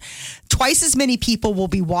consideration. Twice as many people will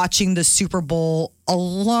be watching the Super Bowl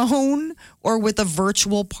alone or with a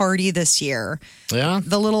virtual party this year. yeah.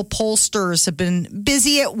 The little pollsters have been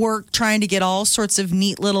busy at work trying to get all sorts of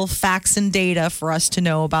neat little facts and data for us to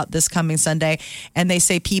know about this coming Sunday. And they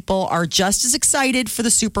say people are just as excited for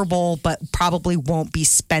the Super Bowl, but probably won't be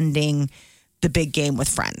spending the big game with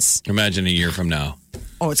friends. Imagine a year from now.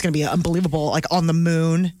 Oh, it's going to be unbelievable, like on the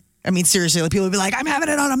moon. I mean, seriously, like people will be like, I'm having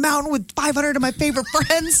it on a mountain with 500 of my favorite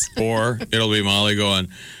friends. Or it'll be Molly going,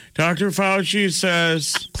 Dr. Fauci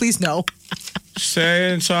says, Please no.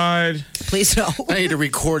 stay inside. Please no. I need to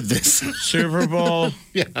record this. Super Bowl.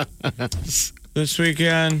 This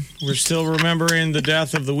weekend, we're still remembering the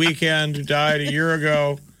death of the Weeknd, who died a year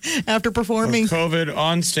ago After of performing. COVID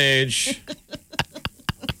on stage.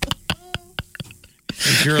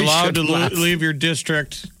 If you're allowed to leave your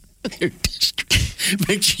district,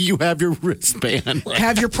 Make sure you have your wristband.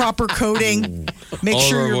 Have your proper coding. Make all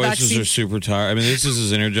sure of our your voices vaccine. are super tired. I mean, this is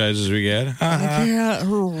as energized as we get. Ha ha. Yeah.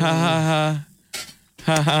 Ha ha ha.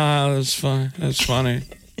 Ha ha. That's fun. That's funny.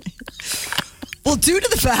 Well, due to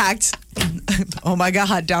the fact, oh my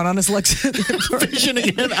God, down on his legs. Vision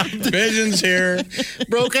again. Vision's here.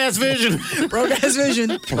 Broke ass vision. Broke ass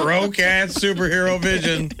vision. Broke ass superhero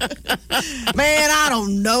Vision. Man, I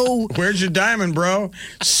don't know. Where's your diamond, bro?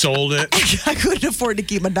 Sold it. I couldn't afford to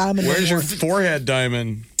keep my diamond. Where's your anymore. forehead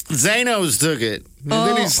diamond? Zanos took it. And Oh,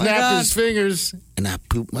 then he my snapped God. his fingers, and I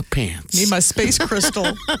pooped my pants. Need my space crystal.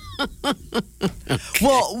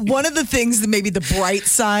 Well, one of the things that maybe the bright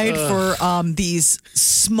side for these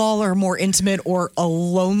smaller, more intimate or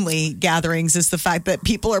lonely gatherings is the fact that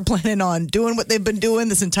people are planning on doing what they've been doing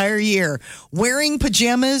this entire year, wearing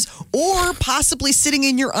pajamas or possibly sitting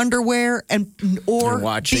in your underwear or And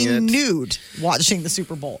watching being it. nude watching the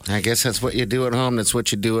Super Bowl. I guess that's what you do at home. That's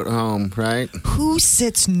what you do at home, right? Who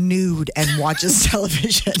sits nude and watches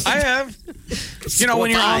television? I have. You know,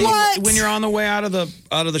 when you're on the way out of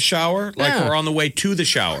the shower, like Yeah. or on the way to the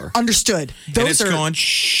shower, Understood. and it's going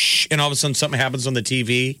shh, and all of a sudden something happens on the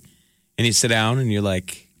TV, and you sit down and you're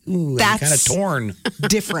like, ooh, I'm kind of torn.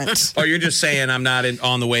 Different. Oh, you're just saying I'm not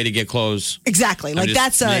on the way to get clothes. Exactly. Like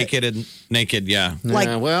that's naked, yeah.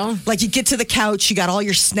 Like you get to the couch, you got all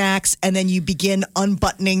your snacks, and then you begin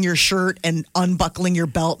unbuttoning your shirt and unbuckling your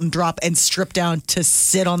belt and strip down to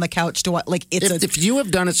sit on the couch to what? Like if you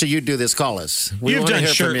have done it, so you do this, call us. You've done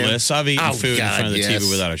shirtless. I've eaten food in front of the TV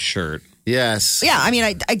without a shirt. Yes. Yeah, I mean,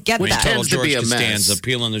 I get Which that. total George Costanza,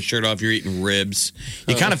 peeling the shirt off, you're eating ribs.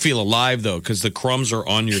 You kind of feel alive, though, because the crumbs are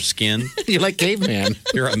on your skin. You're like caveman.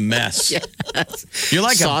 You're a mess. Yes. You're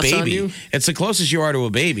like Sauce a on baby. you? It's the closest you are to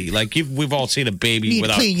a baby. Like we've all seen a baby Need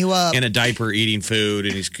to clean you up. in a diaper eating food,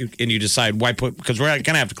 and you decide why put, because we're going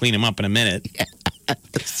to have to clean him up in a minute.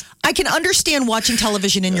 I can understand watching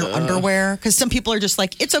television in your underwear because some people are just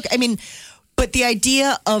like, it's okay. I mean, but the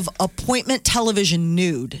idea of appointment television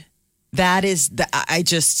nude, that is,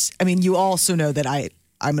 you also know that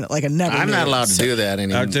I'm like a never. I'm not allowed to do that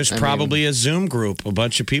anymore. There's probably a Zoom group, a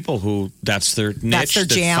bunch of people who that's their niche, their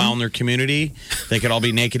jam. Found their community. They could all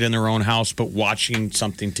be naked in their own house, but watching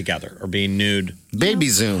something together or being nude. Baby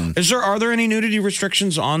Zoom. Are there any nudity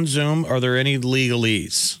restrictions on Zoom? Are there any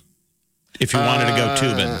legalese? If you wanted to go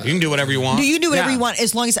tubing, you can do whatever you want. You do whatever you want,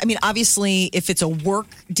 as long as, obviously, if it's a work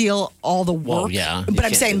deal, all the work. Well, yeah. But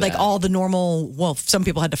I'm saying, like, all the normal, well, some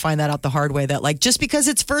people had to find that out the hard way, that, like, just because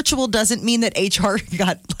it's virtual doesn't mean that HR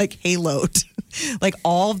got, like, haloed. Like,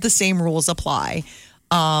 all of the same rules apply.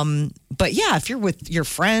 But, yeah, if you're with your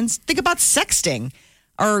friends, think about sexting.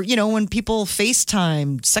 Or, when people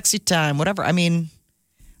FaceTime, sexy time, whatever. I mean,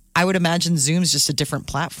 I would imagine Zoom's just a different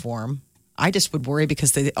platform. I just would worry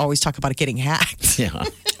because they always talk about it getting hacked. Yeah.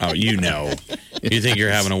 Oh, you think you're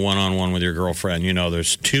having a one-on-one with your girlfriend.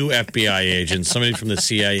 There's 2 FBI agents, somebody from the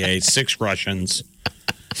CIA, 6 Russians.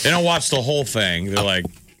 They don't watch the whole thing. They're like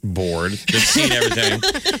bored. They've seen everything.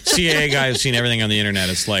 CIA guy has seen everything on the internet.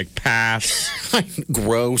 It's like pass.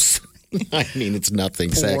 Gross. I mean, it's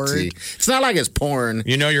nothing sexy. It's not like it's porn.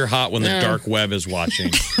 You're hot when the dark web is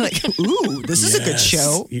watching. Like, ooh, this is a good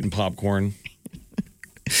show. Eating popcorn.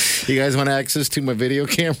 You guys want access to my video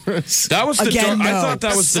cameras? That was no. I thought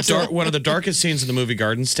that was one of the darkest scenes in the movie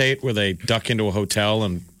Garden State, where they duck into a hotel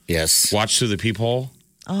and watch through the peephole.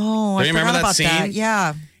 Oh, I remember that about scene? that.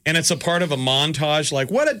 Yeah. And it's a part of a montage, like,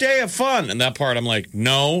 what a day of fun. And that part, I'm like,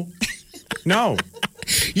 no.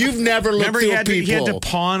 You've never looked through people. He had to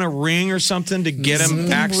pawn a ring or something to get him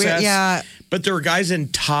access. Yeah. But there were guys in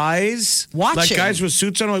ties. Watching. Like guys with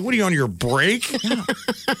suits on. I'm like, what are you on your break? Yeah.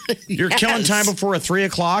 You're killing time before 3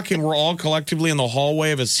 o'clock, and we're all collectively in the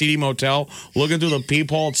hallway of a seedy motel looking through the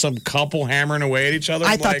peephole at some couple hammering away at each other.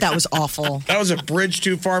 I thought that was awful. That was a bridge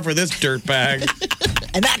too far for this dirtbag.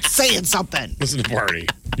 And that's saying something. Listen to Party.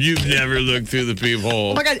 You've never looked through the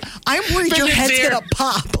peephole. Oh my God, I'm worried your head's going to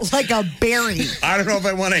pop like a berry. I don't know if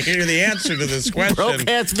I want to hear the answer to this question.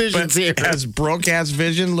 Broadcast Vision's here. Has Broadcast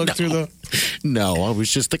Vision looked through the... No, it was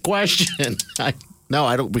just a question. I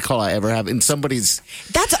don't recall I ever have in somebody's...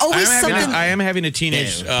 That's always something... I am having a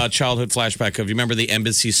teenage childhood flashback of, you remember the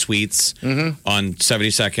Embassy Suites on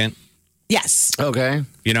 72nd? Yes. Okay.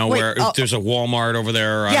 Where there's a Walmart over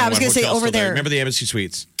there. Yeah, I was going to say over there. Remember the Embassy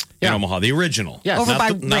Suites in Omaha, the original? Yes. Over by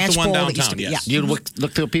not Ranch the one Bowl downtown. Yes. You look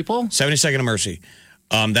through people? 72nd and Mercy.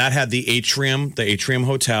 That had the Atrium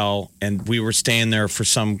Hotel, and we were staying there for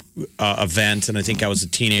some event, and I think I was a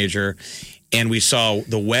teenager, and we saw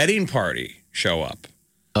the wedding party show up.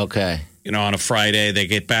 Okay. On a Friday, they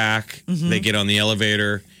get back, they get on the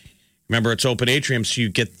elevator. Remember, it's open atrium, so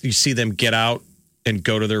you see them get out and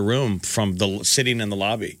go to their room from sitting in the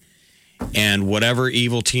lobby. And whatever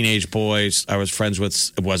evil teenage boys I was friends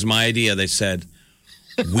with, it was my idea. They said,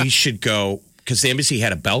 we should go, because the embassy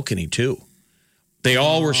had a balcony too. They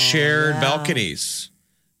all were shared balconies.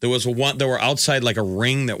 There were outside like a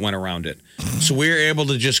ring that went around it. So we were able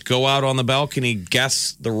to just go out on the balcony,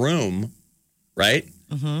 guess the room, right?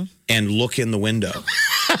 Mm-hmm. And look in the window.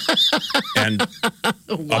 And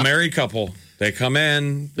a married couple, they come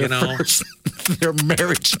in, their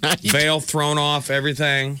marriage night. Veil thrown off,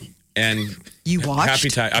 everything. And you watched? Happy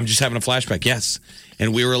time. I'm just having a flashback, yes.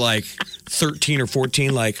 And we were like 13 or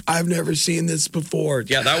 14, like, I've never seen this before.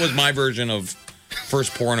 Yeah, that was my version of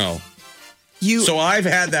first porno. So I've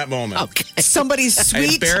had that moment. Okay. Somebody's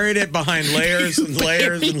sweet. I buried it behind layers and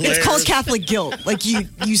layers and layers. It's called Catholic guilt. Like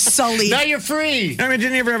you sully. Now you're free. I mean,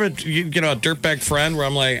 didn't you ever have a dirtbag friend where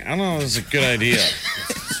I'm like, I don't know, this is a good idea.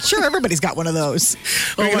 Sure, everybody's got one of those.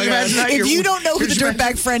 Oh my God. If you don't know who the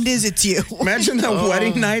dirtbag friend is, it's you. Imagine the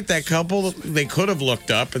wedding night, that couple, they could have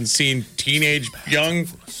looked up and seen young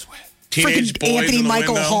teenage boys Anthony in the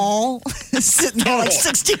Michael window. Hall sitting there like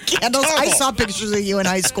 60 candles. I saw pictures of you in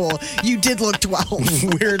high school. You did look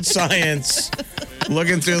 12. Weird Science.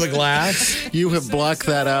 looking through the glass. You have blocked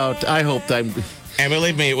that out. I hope I'm. And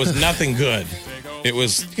believe me, it was nothing good. It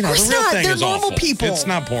was, the real thing They're is normal awful. people. It's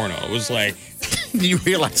not porno. It was like You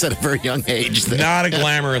realize at a very young age that not a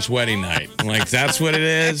glamorous wedding night. Like that's what it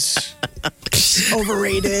is.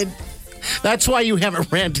 Overrated. That's why you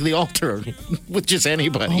haven't ran to the altar with just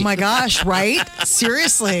anybody. Oh my gosh, right?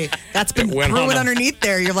 Seriously. That's been It went on brewing a- underneath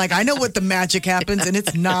there. You're like, I know what the magic happens, and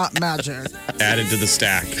it's not magic. Added to the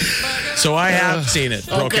stack. So I have seen it.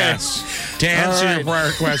 Broadcast. To answer your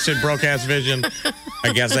prior question, Broadcast Vision,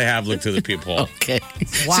 I guess I have looked through the people. Okay.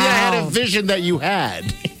 Wow. See, I had a vision that you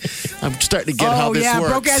had. I'm starting to get how this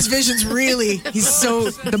works. Broke-ass Vision's really,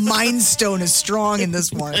 the Mind Stone is strong in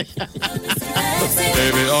this one. Baby,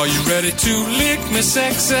 are you ready to lick me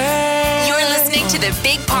sexy? You're listening to the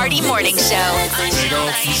Big Party Morning Show on Channel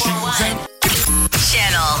 94.1.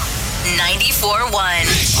 Channel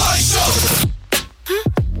 94.1.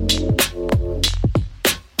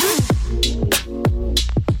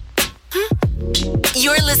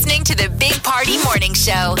 You're listening to the Big Party Morning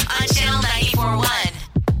Show on Channel 94.1.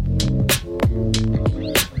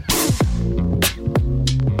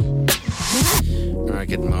 All right,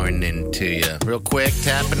 good morning to you. Real quick,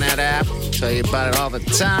 tapping that app. Tell you about it all the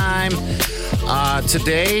time.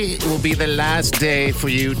 Today will be the last day for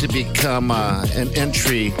you to become a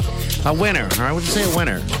winner. All right, would you say a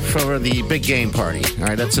winner for the big game party? All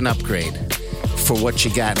right, that's an upgrade for what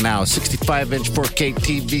you got now. 65-inch 4K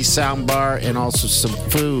TV soundbar and also some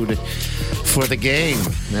food for the game.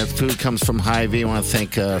 That food comes from Hy-Vee. I want to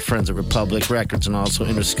thank Friends of Republic Records and also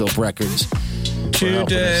Interscope Records.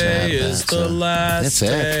 Today is the last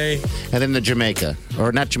day. And then the Jamaica.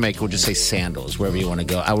 Or not Jamaica, we'll just say Sandals, wherever you want to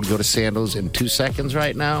go. I would go to Sandals in 2 seconds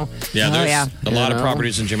right now. Yeah, there's a lot of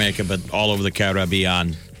properties in Jamaica, but all over the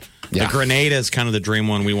Caribbean. The Grenada is kind of the dream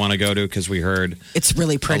one we want to go to because we heard it's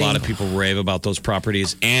really pretty. A lot of people rave about those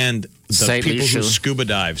properties. And the people who scuba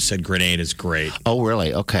dive said Grenada is great. Oh,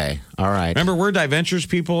 really? Okay. All right. Remember, we're Diventures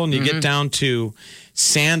people, and you get down to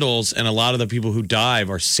Sandals, and a lot of the people who dive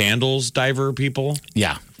are Sandals diver people.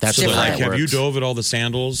 Yeah, that's so they're like, have works. you dove at all the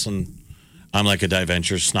Sandals? And I'm like a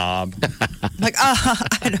Diventures snob. Like,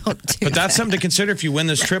 I don't do But that's something to consider if you win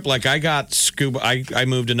this trip. Like I got scuba, I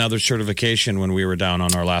moved another certification when we were down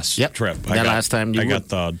on our last trip. Last time I got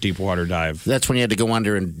the deep water dive. That's when you had to go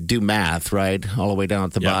under and do math, right? All the way down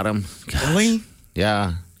at the bottom. Really?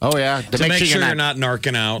 Yeah. Oh, yeah. To make sure you're not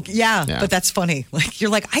narking out. Yeah, but that's funny. Like, you're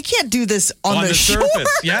like, I can't do this on the surface. shore.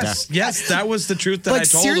 Yes, that was the truth that I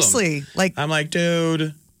told seriously, him. I'm like,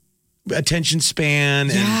 dude, attention span.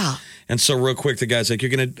 And so real quick, the guy's like,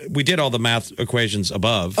 we did all the math equations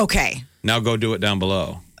above. Okay. Now go do it down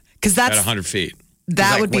below. Because that's at 100 feet.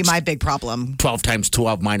 That would be my big problem. 12 times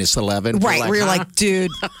 12 minus 11. Right, where you're like,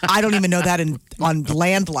 dude, I don't even know that on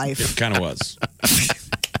land life. It kind of was.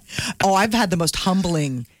 Oh, I've had the most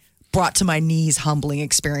brought to my knees humbling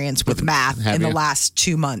experience with math in the last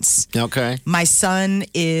 2 months. Okay. My son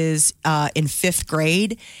is in 5th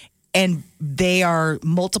grade, and they are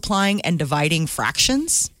multiplying and dividing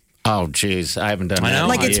fractions. Oh, geez. I haven't done that in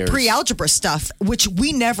Like, it's years. pre-algebra stuff, which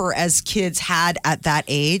we never as kids had at that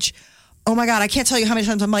age. Oh, my God. I can't tell you how many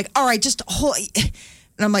times I'm like, all right, just hold. And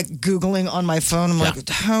I'm like Googling on my phone. I'm like,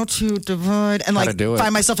 how to divide. And like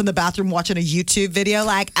find myself in the bathroom watching a YouTube video.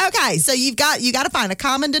 Like, okay, so you got to find a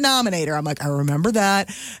common denominator. I'm like, I remember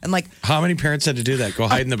that. And like, how many parents had to do that? Go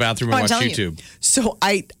hide in the bathroom and watch YouTube. So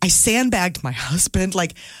I sandbagged my husband.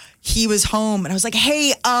 Like, he was home and I was like,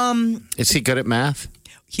 hey, Is he good at math?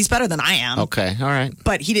 He's better than I am. Okay, all right.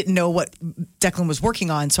 But he didn't know what Declan was working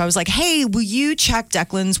on. So I was like, hey, will you check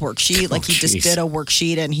Declan's worksheet? Like, he just did a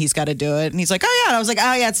worksheet and he's got to do it. And he's like, oh, yeah. And I was like,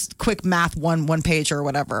 oh, yeah, it's quick math, one page or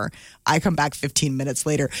whatever. I come back 15 minutes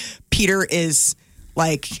later. Peter is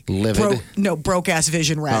like, livid. Broke-ass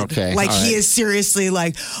vision red. Okay, like, all he right. is seriously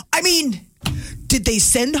like, I mean, did they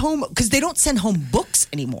send home? Because they don't send home books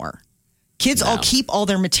anymore. Kids all keep all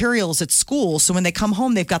their materials at school. So when they come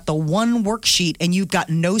home, they've got the one worksheet and you've got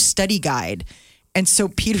no study guide. And so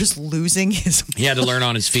Peter's losing his... He had to learn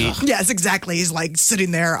on his feet. Yes, exactly. He's like sitting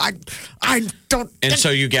there. I don't... And so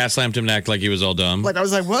you gaslammed him to act like he was all dumb. Like, I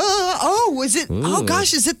was like, whoa, oh, is it... Ooh. Oh,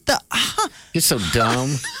 gosh, is it the... You're so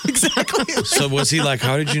dumb. Exactly. So was he like,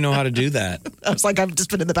 how did you know how to do that? I was like, I've just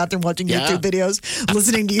been in the bathroom watching YouTube videos,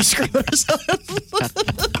 listening to you scream or something.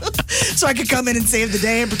 So I could come in and save the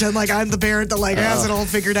day and pretend like I'm the parent that like has it all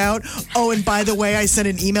figured out. Oh, and by the way, I sent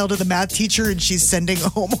an email to the math teacher and she's sending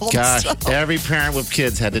home all the Gosh, stuff. every parent with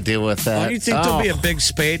kids had to deal with that. Don't you think there'll be a big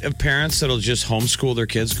spate of parents that'll just homeschool their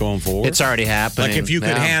kids going forward? It's already happening. Like if you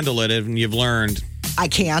could handle it and you've learned, I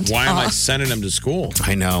can't. why am I sending them to school?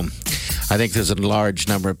 I know. I think there's a large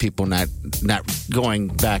number of people not going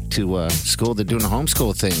back to school. They're doing a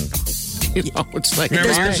homeschool thing. You know, it's like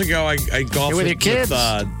remember years ago, I golfed with your kids.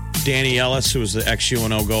 Danny Ellis, who was the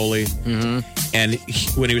ex-UNO goalie. Mm-hmm. And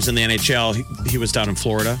when he was in the NHL, he was down in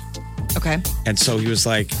Florida. Okay. And so he was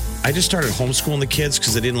like, I just started homeschooling the kids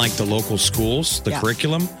because they didn't like the local schools, the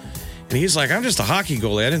curriculum. And he's like, I'm just a hockey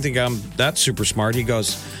goalie. I didn't think I'm that super smart. He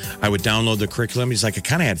goes, I would download the curriculum. He's like, I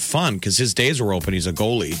kind of had fun because his days were open. He's a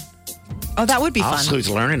goalie. Oh, that would be fun. Also, he's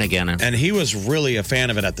learning again. And he was really a fan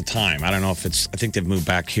of it at the time. I don't know if I think they've moved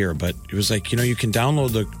back here, but it was like, you can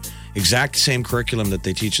download the exact same curriculum that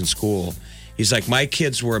they teach in school. He's like, my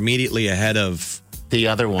kids were immediately ahead of the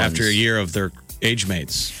other ones after a year of their age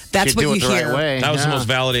mates. That's what you hear. Right way. That was the most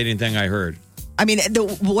validating thing I heard. I mean, the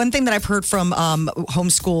one thing that I've heard from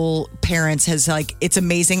homeschool parents is like, it's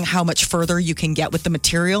amazing how much further you can get with the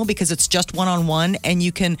material because it's just one-on-one and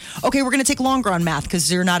you can, okay, we're going to take longer on math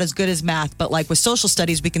because you're not as good as math. But like with social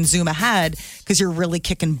studies, we can zoom ahead because you're really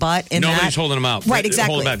kicking butt. Nobody's holding them out. Right,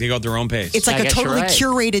 exactly. Hold them back. They go at their own pace. It's like a totally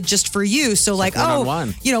curated just for you. So like,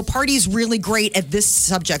 Party's really great at this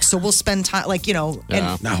subject. So we'll spend time like,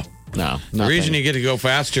 No. The reason you get to go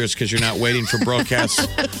faster is because you're not waiting for Broadcast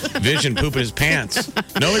Vision pooping his pants.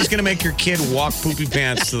 Nobody's going to make your kid walk poopy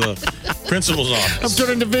pants to the principal's office. I'm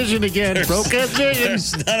turning to Vision again. Broadcast Vision.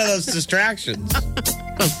 There's none of those distractions.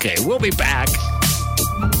 Okay, we'll be back.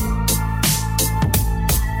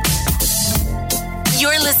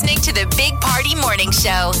 You're listening to the Big Party Morning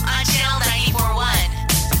Show on Channel 94.1.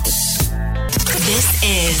 This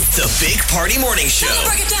is the Big Party Morning Show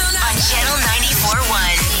on Channel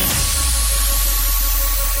 94.1.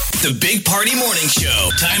 The Big Party Morning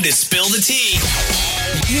Show. Time to spill the tea.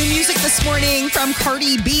 New music this morning from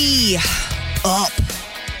Cardi B. Up.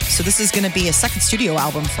 So this is going to be a second studio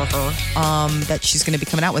album for her that she's going to be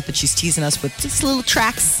coming out with, but she's teasing us with just little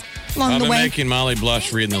tracks along the way. I've been making Molly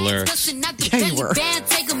blush reading the lyrics. Yeah, you were.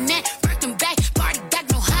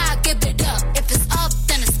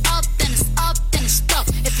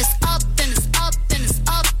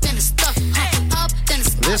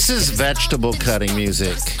 This is vegetable cutting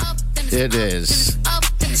music. It is.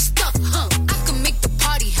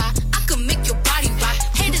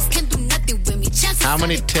 How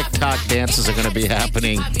many TikTok dances are going to be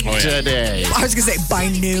happening today? I was going to say by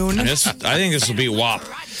noon. I think this will be WAP.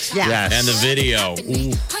 Yeah. Yes. And the video.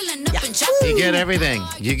 Ooh. Yeah. You get everything.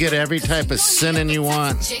 You get every type of sinning you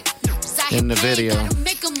want in the video.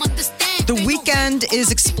 The Weeknd is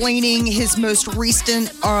explaining his most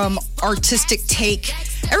recent artistic take.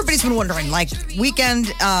 Everybody's been wondering, like,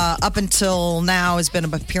 Weeknd up until now has been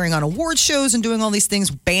appearing on award shows and doing all these things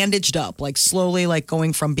bandaged up, like slowly, like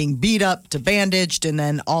going from being beat up to bandaged. And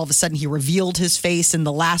then all of a sudden he revealed his face in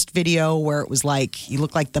the last video where it was like, he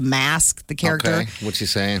looked like the Mask, the character. Okay. What's he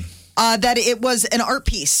saying? That it was an art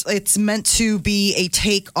piece. It's meant to be a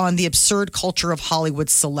take on the absurd culture of Hollywood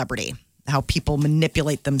celebrity. How people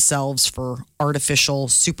manipulate themselves for artificial,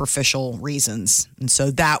 superficial reasons. And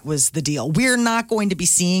so that was the deal. We're not going to be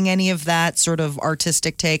seeing any of that sort of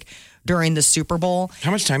artistic take during the Super Bowl.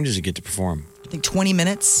 How much time does he get to perform? I think 20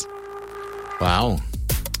 minutes. Wow.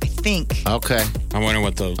 I think. Okay. I wonder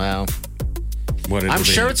what I'm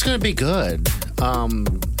sure it's going to be good.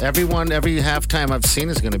 Every halftime I've seen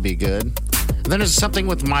is going to be good. And then there's something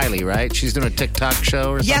with Miley, right? She's doing a TikTok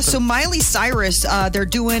show or something? Yeah, so Miley Cyrus, they're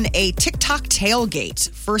doing a TikTok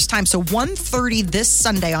tailgate. First time. So 1:30 this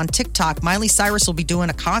Sunday on TikTok, Miley Cyrus will be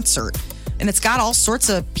doing a concert. And it's got all sorts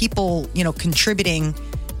of people, contributing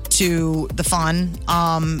to the fun.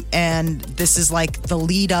 And this is like the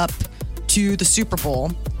lead up to the Super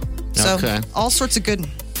Bowl. So all sorts of good.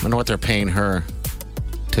 I wonder what they're paying her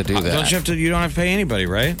to do that. You don't have to pay anybody,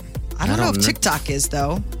 right? I don't know if TikTok is,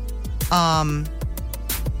 though. I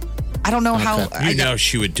don't know how.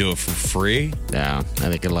 She would do it for free. Yeah, I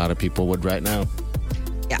think a lot of people would right now.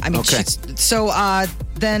 Yeah, I mean,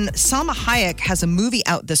 then Salma Hayek has a movie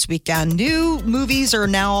out this weekend. New movies are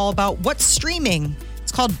now all about what's streaming.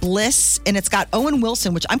 It's called Bliss, and it's got Owen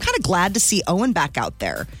Wilson, which I'm kind of glad to see Owen back out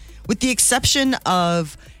there. With the exception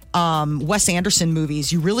of Wes Anderson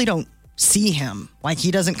movies, you really don't see him. Like,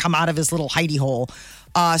 he doesn't come out of his little hidey hole.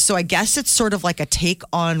 So I guess it's sort of like a take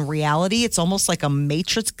on reality. It's almost like a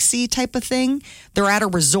Matrix-y type of thing. They're at a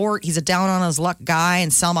resort. He's a down-on-his-luck guy,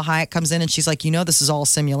 and Salma Hayek comes in, and she's like, this is all a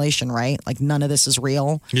simulation, right? Like, none of this is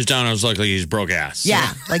real. He's down on his luck like he's broke ass.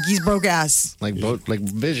 Yeah, like he's broke ass. like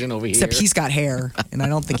Vision over here. Except he's got hair, and I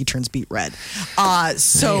don't think he turns beet red.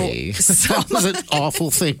 That was an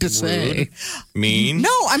awful thing to say. Mean?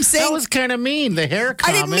 No, I'm saying... That was kind of mean. The hair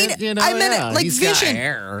comment, I didn't mean it. I meant it like he's Vision. Got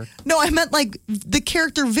hair. No, I meant like the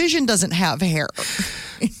character Vision doesn't have hair.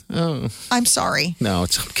 I'm sorry. No, I'm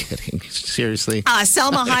kidding. Seriously.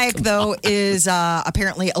 Selma Hayek, though, is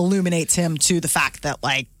apparently illuminates him to the fact that,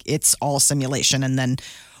 like, it's all simulation and then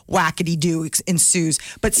wackety-doo ensues.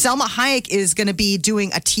 But Selma Hayek is going to be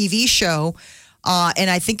doing a TV show, and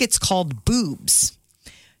I think it's called Boobs.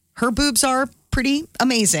 Her boobs are pretty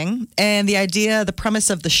amazing. And the premise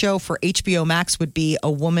of the show for HBO Max would be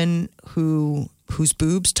a woman whose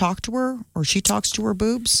boobs talk to her, or she talks to her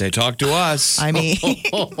boobs. They talk to us. I mean,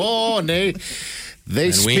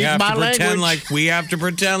 they speak my language. We have to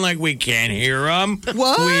pretend like we can't hear them.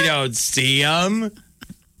 What? We don't see them.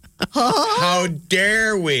 How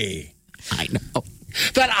dare we? I know.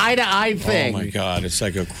 That eye-to-eye thing. Oh, my God. It's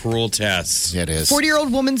like a cruel test. It is.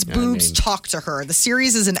 40-year-old woman's boobs talk to her. The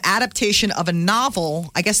series is an adaptation of a novel.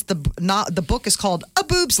 I guess the book is called A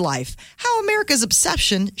Boob's Life, How America's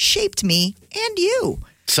Obsession Shaped Me and You.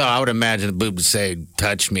 So I would imagine the boobs say,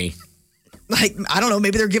 touch me. Like, I don't know.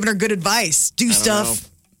 Maybe they're giving her good advice. Do stuff.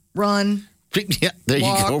 Run. Yeah, there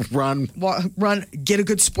you go. Run. Run. Get a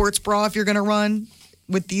good sports bra if you're going to run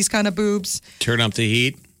with these kind of boobs. Turn up the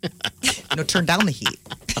heat. No, turn down the heat.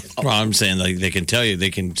 Well, I'm saying like they can tell you, they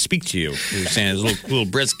can speak to you. You're saying there's a little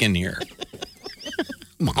brisk in here.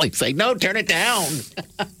 Molly's like, no, turn it down.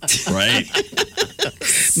 Right.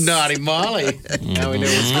 Naughty Molly. Now we know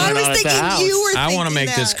what's I going was on at the thinking house. you were I want to thinking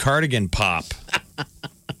make this that. cardigan pop.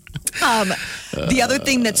 The other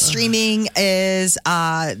thing that's streaming is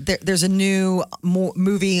there's a new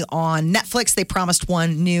movie on Netflix. They promised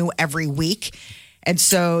one new every week. And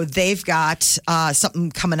so they've got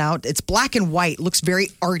something coming out. It's black and white, looks very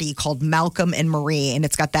arty, called Malcolm and Marie. And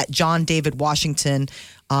it's got that John David Washington,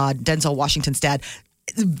 Denzel Washington's dad.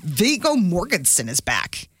 Viggo Mortensen is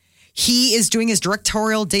back. He is doing his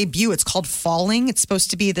directorial debut. It's called Falling. It's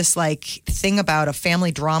supposed to be this like thing about a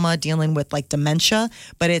family drama dealing with like dementia.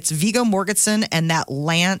 But it's Viggo Mortensen and that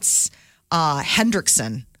Lance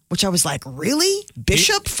Hendrickson. Which I was like, really?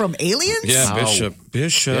 Bishop from Aliens? Yeah,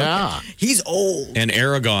 Bishop. Yeah. He's old. And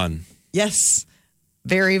Aragon. Yes.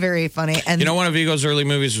 Very, very funny. And You know, one of Viggo's early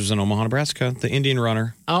movies was in Omaha, Nebraska, The Indian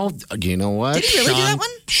Runner. Oh, you know what? Did he really do that one?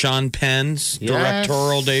 Sean Penn's Yes.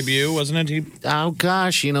 directorial debut, wasn't it? He Oh,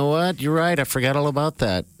 gosh, you know what? You're right. I forgot all about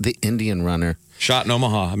that. The Indian Runner. shot in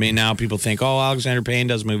Omaha. I mean, now people think, oh, Alexander Payne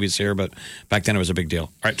does movies here, but back then it was a big deal.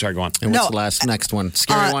 All right, sorry, go on. And what's No. the next one?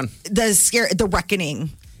 Scary one? The Reckoning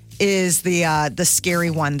is the scary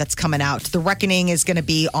one that's coming out. The Reckoning is going to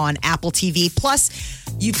be on Apple TV. Plus,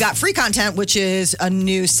 you've got free content, which is a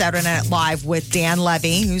new Saturday Night Live with Dan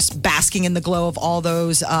Levy, who's basking in the glow of all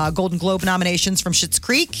those Golden Globe nominations from Schitt's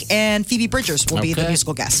Creek, and Phoebe Bridgers will be the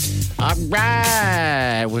musical guest. All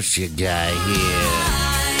right. What's your guy here?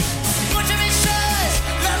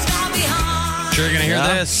 Sure, you're going to hear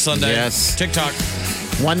this Sunday. Yes. TikTok.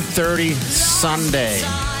 1:30 Sunday.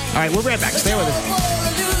 All right, we'll be right back. Stay with us.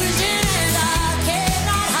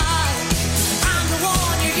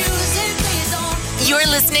 You're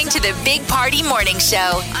listening to the Big Party Morning Show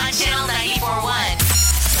on Channel 94.1.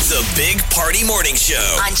 The Big Party Morning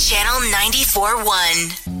Show On Channel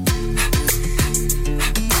 94.1.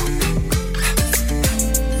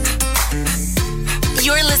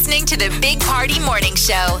 You're listening to the Big Party Morning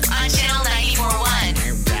Show on Channel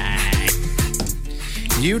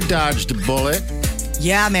 94.1. You dodged a bullet.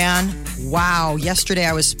 Yeah, man. Wow. Yesterday,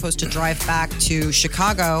 I was supposed to drive back to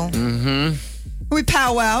Chicago. Mm-hmm. We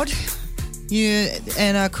powwowed. You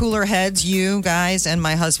and cooler heads, you guys and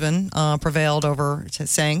my husband prevailed over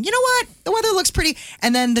saying, you know what? The weather looks pretty.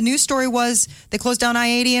 And then the news story was they closed down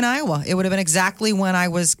I-80 in Iowa. It would have been exactly when I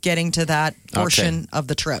was getting to that portion of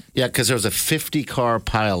the trip. Yeah, because there was a 50-car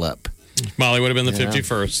pileup. Molly would have been the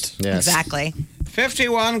 51st. Yes. Exactly.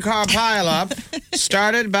 51-car pileup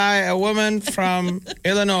started by a woman from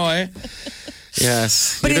Illinois.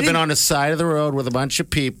 Yes. But You'd it have been didn't- on the side of the road with a bunch of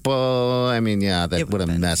people. I mean, yeah, that would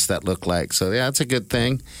have messed that look like. So, yeah, it's a good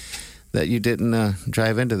thing that you didn't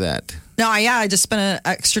drive into that. No, yeah, I just spent an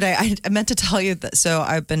extra day. I meant to tell you that. So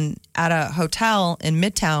I've been at a hotel in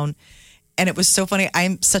Midtown, and it was so funny.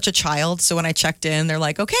 I'm such a child. So when I checked in, they're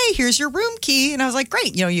like, okay, here's your room key. And I was like,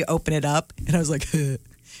 great. You know, you open it up. And I was like,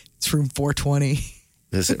 it's room 420.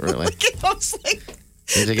 Is it really? I was like...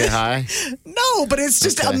 Did you get high? No, but it's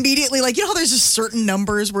just immediately like, you know how there's just certain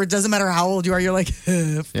numbers where it doesn't matter how old you are. You're like,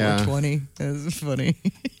 420. That's funny.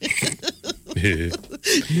 you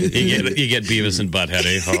get Beavis and Butthead.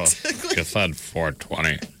 Eh? Oh, I thought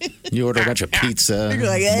 420. You order a bunch of pizza. You're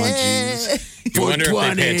like, munchies. You wonder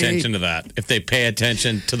if they pay attention to that. If they pay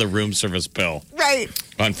attention to the room service bill. Right.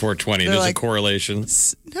 On 420. They're There's like, a correlation.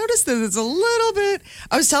 Notice that it's a little bit.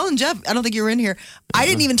 I was telling Jeff, I don't think you were in here. I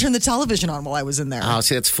didn't even turn the television on while I was in there. Oh,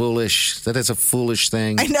 see, that's foolish. That is a foolish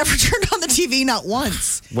thing. I never turned on the TV, not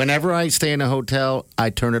once. Whenever I stay in a hotel, I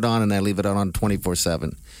turn it on and I leave it on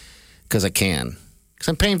 24/7 because I can. Because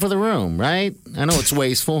I'm paying for the room, right? I know it's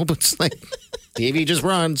wasteful, but it's like TV just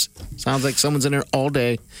runs. Sounds like someone's in there all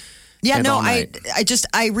day. Yeah, and no, all night.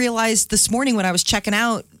 I realized this morning when I was checking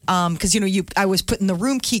out, because I was putting the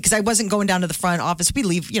room key because I wasn't going down to the front office. We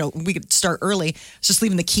leave, we could start early. I was just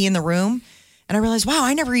leaving the key in the room, and I realized, wow,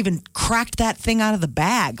 I never even cracked that thing out of the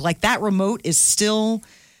bag. Like that remote is still.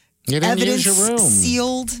 You didn't evidence use your room.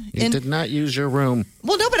 Sealed. You did not use your room.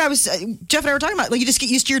 Well, no, but I was Jeff and I were talking about like you just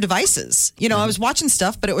get used to your devices. I was watching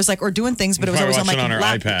stuff, but it was like or doing things, but it was always on like on our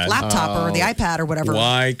iPad. laptop or the iPad or whatever.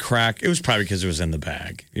 Why crack? It was probably because it was in the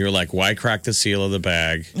bag. You were like, why crack the seal of the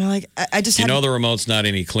bag? Like I just the remote's not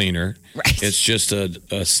any cleaner. Right. It's just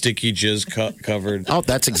a sticky jizz covered. Oh,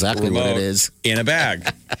 that's exactly what it is in a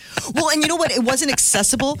bag. Well, and you know what? It wasn't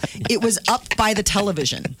accessible. It was up by the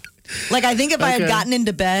television. Like, I think if I had gotten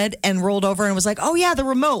into bed and rolled over and was like, oh, yeah, the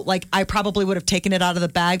remote, like, I probably would have taken it out of the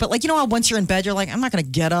bag. But, like, how once you're in bed, you're like, I'm not going to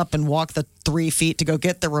get up and walk the 3 feet to go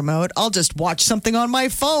get the remote. I'll just watch something on my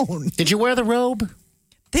phone. Did you wear the robe?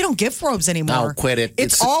 They don't give robes anymore. No, quit it.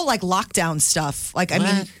 It's all like lockdown stuff. Like, I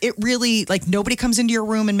mean, it really, like, nobody comes into your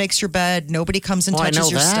room and makes your bed. Nobody comes and touches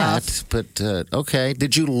your stuff. But, okay.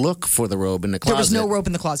 Did you look for the robe in the closet? There was no robe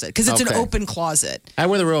in the closet because it's an open closet. I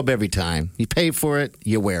wear the robe every time. You pay for it,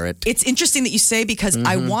 you wear it. It's interesting that you say because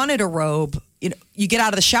I wanted a robe. You get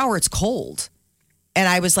out of the shower, it's cold. And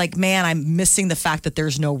I was like, man, I'm missing the fact that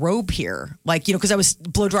there's no robe here. Like, because I was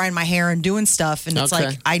blow drying my hair and doing stuff. And it's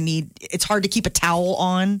like, it's hard to keep a towel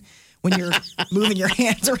on when you're moving your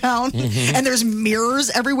hands around. And there's mirrors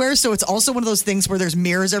everywhere. So it's also one of those things where there's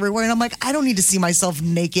mirrors everywhere. And I'm like, I don't need to see myself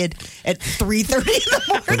naked at 3:30 in the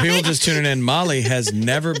morning. For people just tuning in, Molly has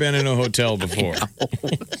never been in a hotel before.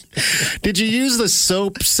 Did you use the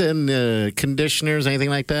soaps and conditioners, anything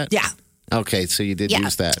like that? Yeah. Okay, so you did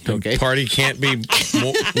use that. Okay. Party can't be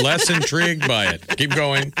less intrigued by it. Keep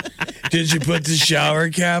going. Did you put the shower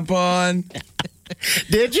cap on?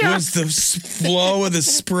 Did you? Was the flow of the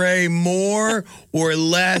spray more or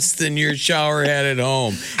less than your shower head at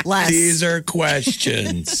home? Less. These are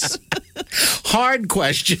questions. Hard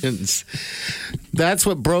questions. That's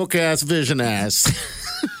what broke-ass Vision asks.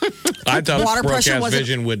 I thought Water pressure broke-ass wasn't-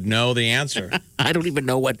 Vision would know the answer. I don't even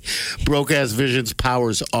know what broke-ass Vision's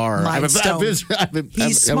powers are. Mind stone.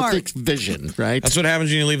 He's smart. I'm Vision, right? That's what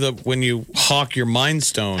happens when you hawk your Mind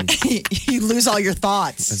Stone. You lose all your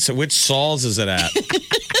thoughts. So which Saul's is it at?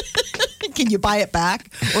 Can you buy it back?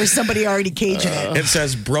 Or is somebody already caging it? It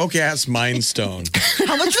says broke-ass Mind Stone.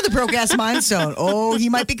 How much for the broke-ass Mind Stone? Oh, he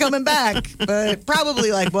might be coming back. But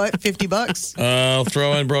probably like, what, $50? I'll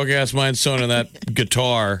throw in broke-ass Mind Stone in that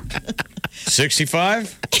guitar.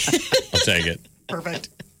 65? I'll take it. Perfect.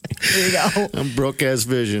 There you go. I'm broke-ass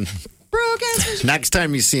Vision. Broke-ass Vision. Next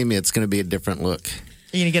time you see me, it's going to be a different look.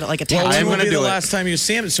 You're going to get it like a Well, tattoo. when will gonna be the do it. last time you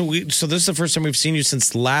see him? So this is the first time we've seen you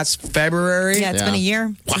since last February? Yeah, it's been a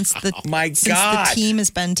year since the since God. the team has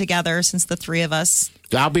been together, since the three of us.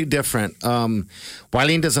 I'll be different.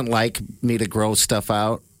 Wileen doesn't like me to grow stuff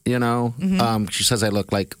out, She says I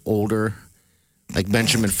look like older, like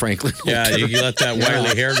Benjamin Franklin. Yeah, you let that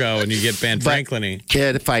wily hair go and you get Ben Franklin-y.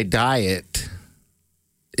 Kid, if I dye it,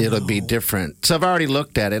 it'll be different. So I've already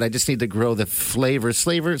looked at it. I just need to grow the savor,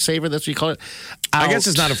 that's what you call it. I guess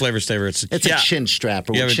it's not a flavor saver. It's a chin strap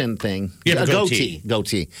or You have a- chin thing. you have a goatee.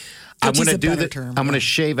 I'm going to do that. term, I'm going to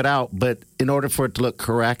shave it out, but in order for it to look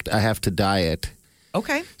correct, I have to dye it.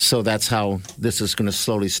 Okay. So that's how this is going to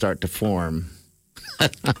slowly start to form.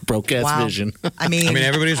 Broke-ass Vision. I mean,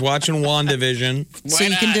 everybody's watching WandaVision so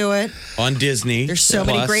you can do it. on Disney. There's so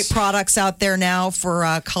many great products out there now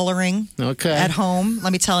for coloring at home.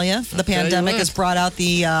 Let me tell you, the pandemic has brought out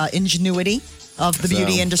the ingenuity of the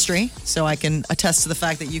beauty industry. So I can attest to the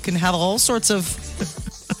fact that you can have all sorts of.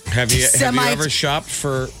 Have you ever shopped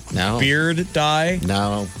for beard dye?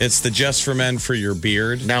 No. It's the Just for Men for your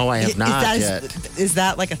beard. No, I have not yet. Is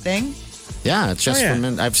that like a thing? Yeah, it's just for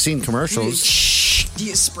men. I've seen commercials. Do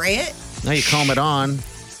you spray it? No, you comb it on,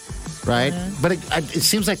 right? But it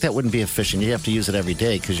seems like that wouldn't be efficient. You have to use it every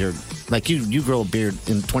day because you're like you grow a beard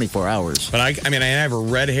in 24 hours. But I have a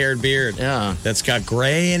red-haired beard. Yeah, that's got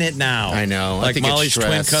gray in it now. I know. Like I think Molly's it's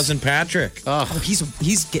twin stress. cousin Patrick. Oh,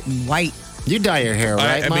 he's getting white. You dye your hair,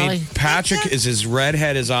 right, I Molly? mean, Patrick is as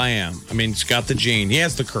redhead as I am. I mean, he's got the gene. He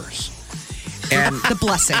has the curse. And the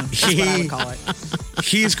blessing is what I would call it.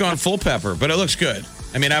 He's gone full pepper, but it looks good.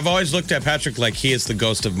 I mean, I've always looked at Patrick like he is the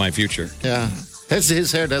ghost of my future. Yeah.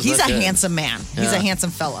 His hair does He's look a good. handsome man. He's a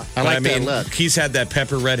handsome fella. I like that mean, look. he's had that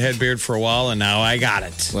pepper redhead beard for a while, and now I got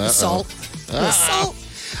it. The salt. The salt.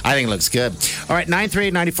 I think it looks good. All right,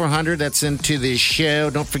 938-9400. That's into the show.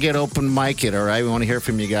 Don't forget open mic it, all right? We want to hear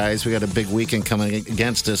from you guys. We got a big weekend coming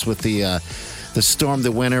against us with the storm,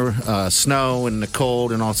 the winter, snow, and the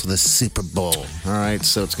cold, and also the Super Bowl. All right,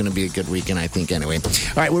 so it's going to be a good weekend, I think, anyway. All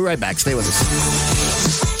right, we're right back. Stay with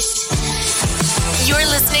us. You're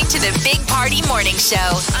listening to the Big Party Morning Show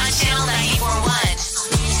on Channel 94.1.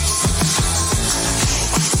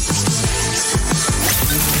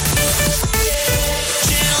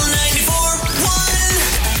 Channel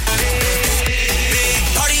 94.1. Big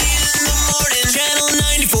Party in the morning. Channel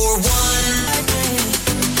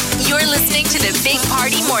 94.1. You're listening to the Big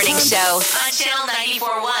Party Morning Show on Channel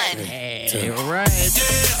 94.1. Hey, all right.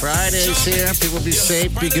 Friday's here. People be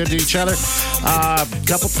safe, be good to each other.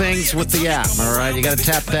 Couple things with the app, all right? You got to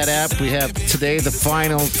tap that app. We have today the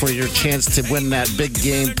final for your chance to win that big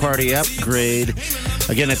game party upgrade.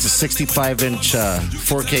 Again, it's a 65-inch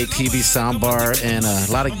 4K TV soundbar and a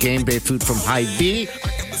lot of game day food from Hy-Vee.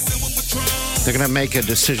 They're going to make a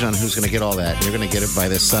decision on who's going to get all that. You're going to get it by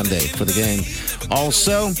this Sunday for the game.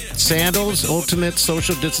 Also, Sandals, Ultimate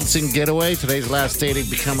Social Distancing Getaway. Today's last day to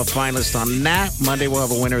become a finalist on that. Monday, we'll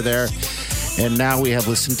have a winner there. And now we have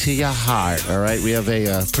Listen to Your Heart, all right? We have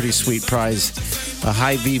a pretty sweet prize, a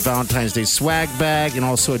Hy-Vee Valentine's Day swag bag, and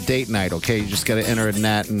also a date night, okay? You just got to enter in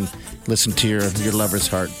that and listen to your lover's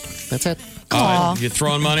heart. That's it. You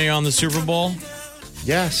throwing money on the Super Bowl?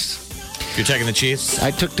 Yes. You're taking the Chiefs?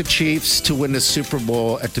 I took the Chiefs to win the Super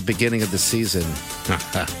Bowl at the beginning of the season.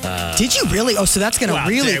 Did you really? Oh, so that's going to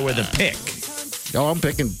really... They were the pick. Oh, I'm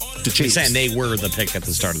picking the Chiefs. You're saying they were the pick at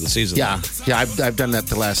the start of the season. Yeah, I've done that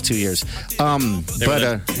the last 2 years. Weren't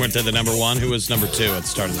they the number one? Who was number two at the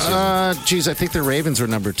start of the season? Geez, I think the Ravens were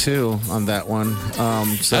number 2 on that one.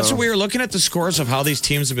 So that's what we were looking at the scores of how these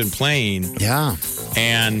teams have been playing. Yeah,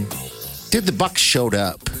 and the Bucs showed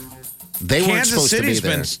up. They weren't Kansas supposed City's to be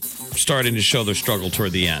there. been starting to show their struggle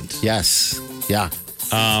toward the end. Yes, yeah.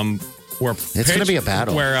 Where it's going to be a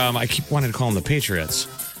battle. Where I keep wanting to call them the Patriots.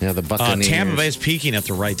 Yeah, the Buccaneers. Tampa Bay's peaking at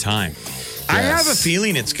the right time. Yes. I have a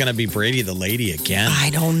feeling it's going to be Brady the lady again. I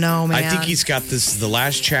don't know, man. I think he's got the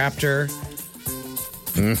last chapter.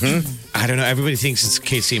 Mm-hmm. I don't know. Everybody thinks it's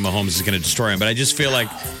KC Mahomes is going to destroy him, but I just feel like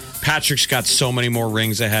Patrick's got so many more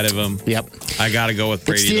rings ahead of him. Yep. I got to go with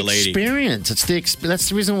Brady the lady. Experience. That's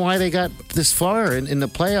the reason why they got this far in the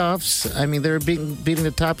playoffs. I mean, they're beating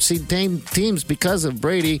the top seed teams because of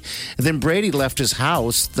Brady. And then Brady left his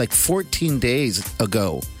house like 14 days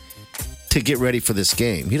ago to get ready for this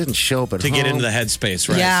game. He didn't show up at home. To get into the headspace,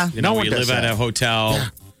 right? Yeah. You know, you live at a hotel. Yeah.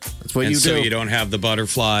 That's what you do. So you don't have the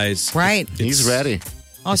butterflies. Right. He's ready.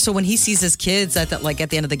 Oh, so when he sees his kids at the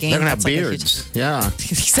end of the game, they're gonna have that's like beards. Yeah,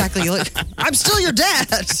 exactly. Like, I'm still your dad.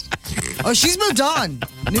 Oh, she's moved on.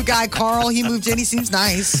 New guy, Carl. He moved in. He seems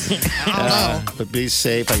nice. I don't know. But be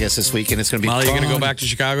safe. I guess this weekend it's gonna be. Molly, fun. you're gonna go back to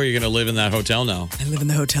Chicago. You're gonna live in that hotel now. I live in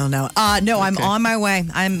the hotel now. No, I'm on my way.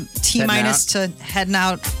 I'm T-minus to heading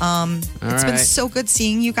out. It's been so good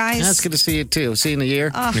seeing you guys. Yeah, it's good to see you too. See you in a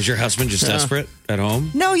year. Is your husband just desperate at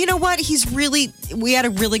home? No, you know what? We had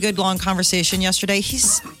a really good long conversation yesterday.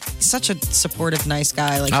 He's such a supportive, nice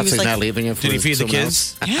guy. Like, he was like, not leaving you. Did he feed the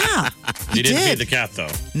kids? Yeah, he didn't feed the cat though.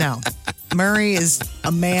 No, Murray is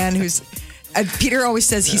a man who's. Peter always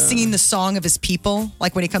says he's singing the song of his people.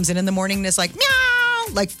 Like when he comes in the morning, and it's like meow,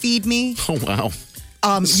 like feed me. Oh wow.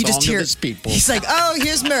 You just hear his people. He's like, oh,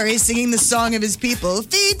 here's Murray singing the song of his people.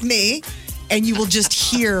 Feed me, and you will just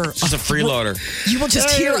hear. Just a freeloader. You will just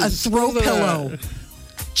hear a throw pillow.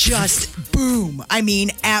 Just boom. I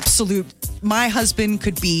mean, absolute. My husband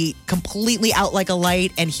could be completely out like a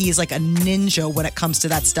light, and he is like a ninja when it comes to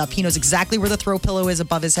that stuff. He knows exactly where the throw pillow is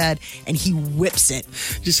above his head, and he whips it.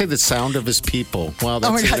 Did you say the sound of his people? Wow,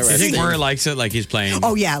 that's my God, interesting. I think Murray likes it, like he's playing.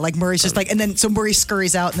 Oh yeah, like Murray's just like, and then so Murray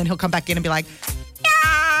scurries out, and then he'll come back in and be like,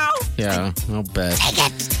 meow. Yeah, I'll bet.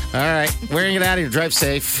 All right, we're going to get out of here. Drive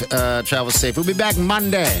safe, travel safe. We'll be back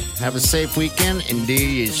Monday. Have a safe weekend, and do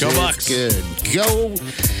yourself Go Bucks. good.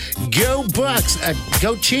 Go Bucks.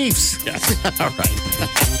 Go Chiefs. Yes. All right.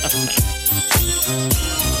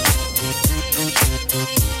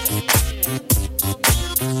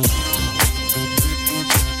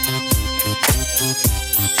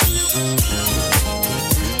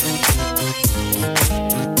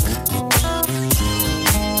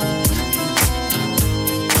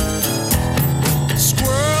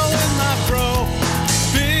 Squirrel in my fro.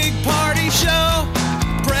 Big party show.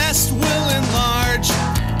 Breast will enlarge.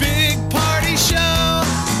 Big party show.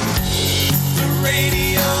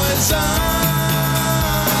 sign.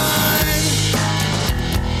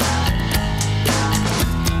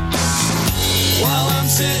 While I'm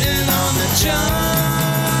sitting on the john.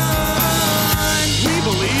 We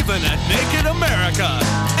believe in a naked America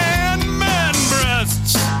and man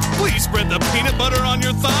breasts. Please spread the peanut butter on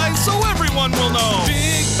your thighs so everyone will know.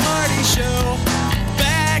 Big party show.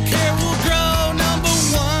 Back hair will grow. Number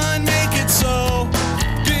one, make it so.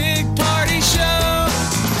 Big party show.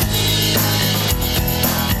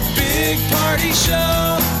 Big party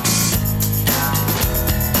show.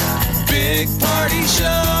 Big party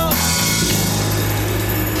show.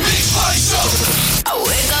 Big party show. I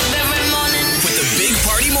wake up every morning with the Big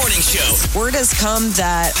Party Morning Show. Word has come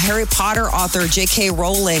that Harry Potter author J.K.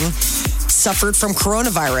 Rowling suffered from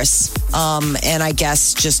coronavirus, and I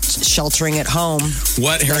guess just sheltering at home.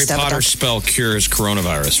 What Harry Potter spell cures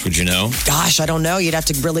coronavirus? Would you know? Gosh, I don't know. You'd have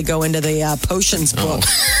to really go into the potions book.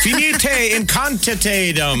 Finite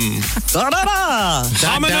incantitatum. Da-da-da.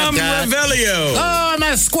 Hominum revelio. Oh, I'm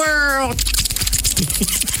a squirrel.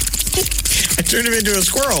 I turned him into a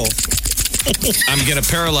squirrel. I'm going to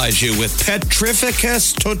paralyze you with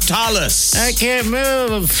Petrificus totalis. I can't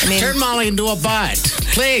move. Turn Molly into a bot,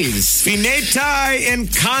 please. Finite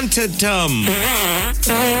incantatum.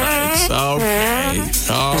 All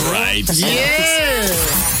right. Yeah.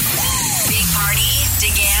 Big Party,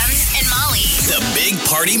 DeGan, and Molly. The Big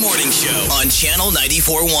Party Morning Show on Channel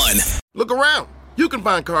 94.1. Look around. You can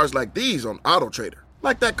find cars like these on AutoTrader.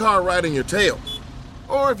 Like that car riding your tail.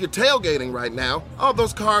 Or if you're tailgating right now, all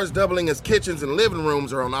those cars doubling as kitchens and living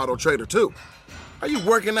rooms are on AutoTrader too. Are you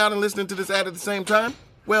working out and listening to this ad at the same time?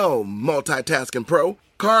 Well, multitasking pro,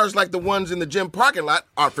 cars like the ones in the gym parking lot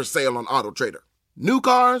are for sale on AutoTrader. New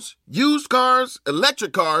cars, used cars,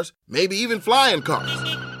 electric cars, maybe even flying cars.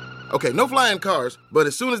 Okay, no flying cars, but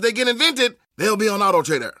as soon as they get invented, they'll be on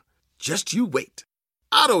AutoTrader. Just you wait.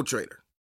 AutoTrader.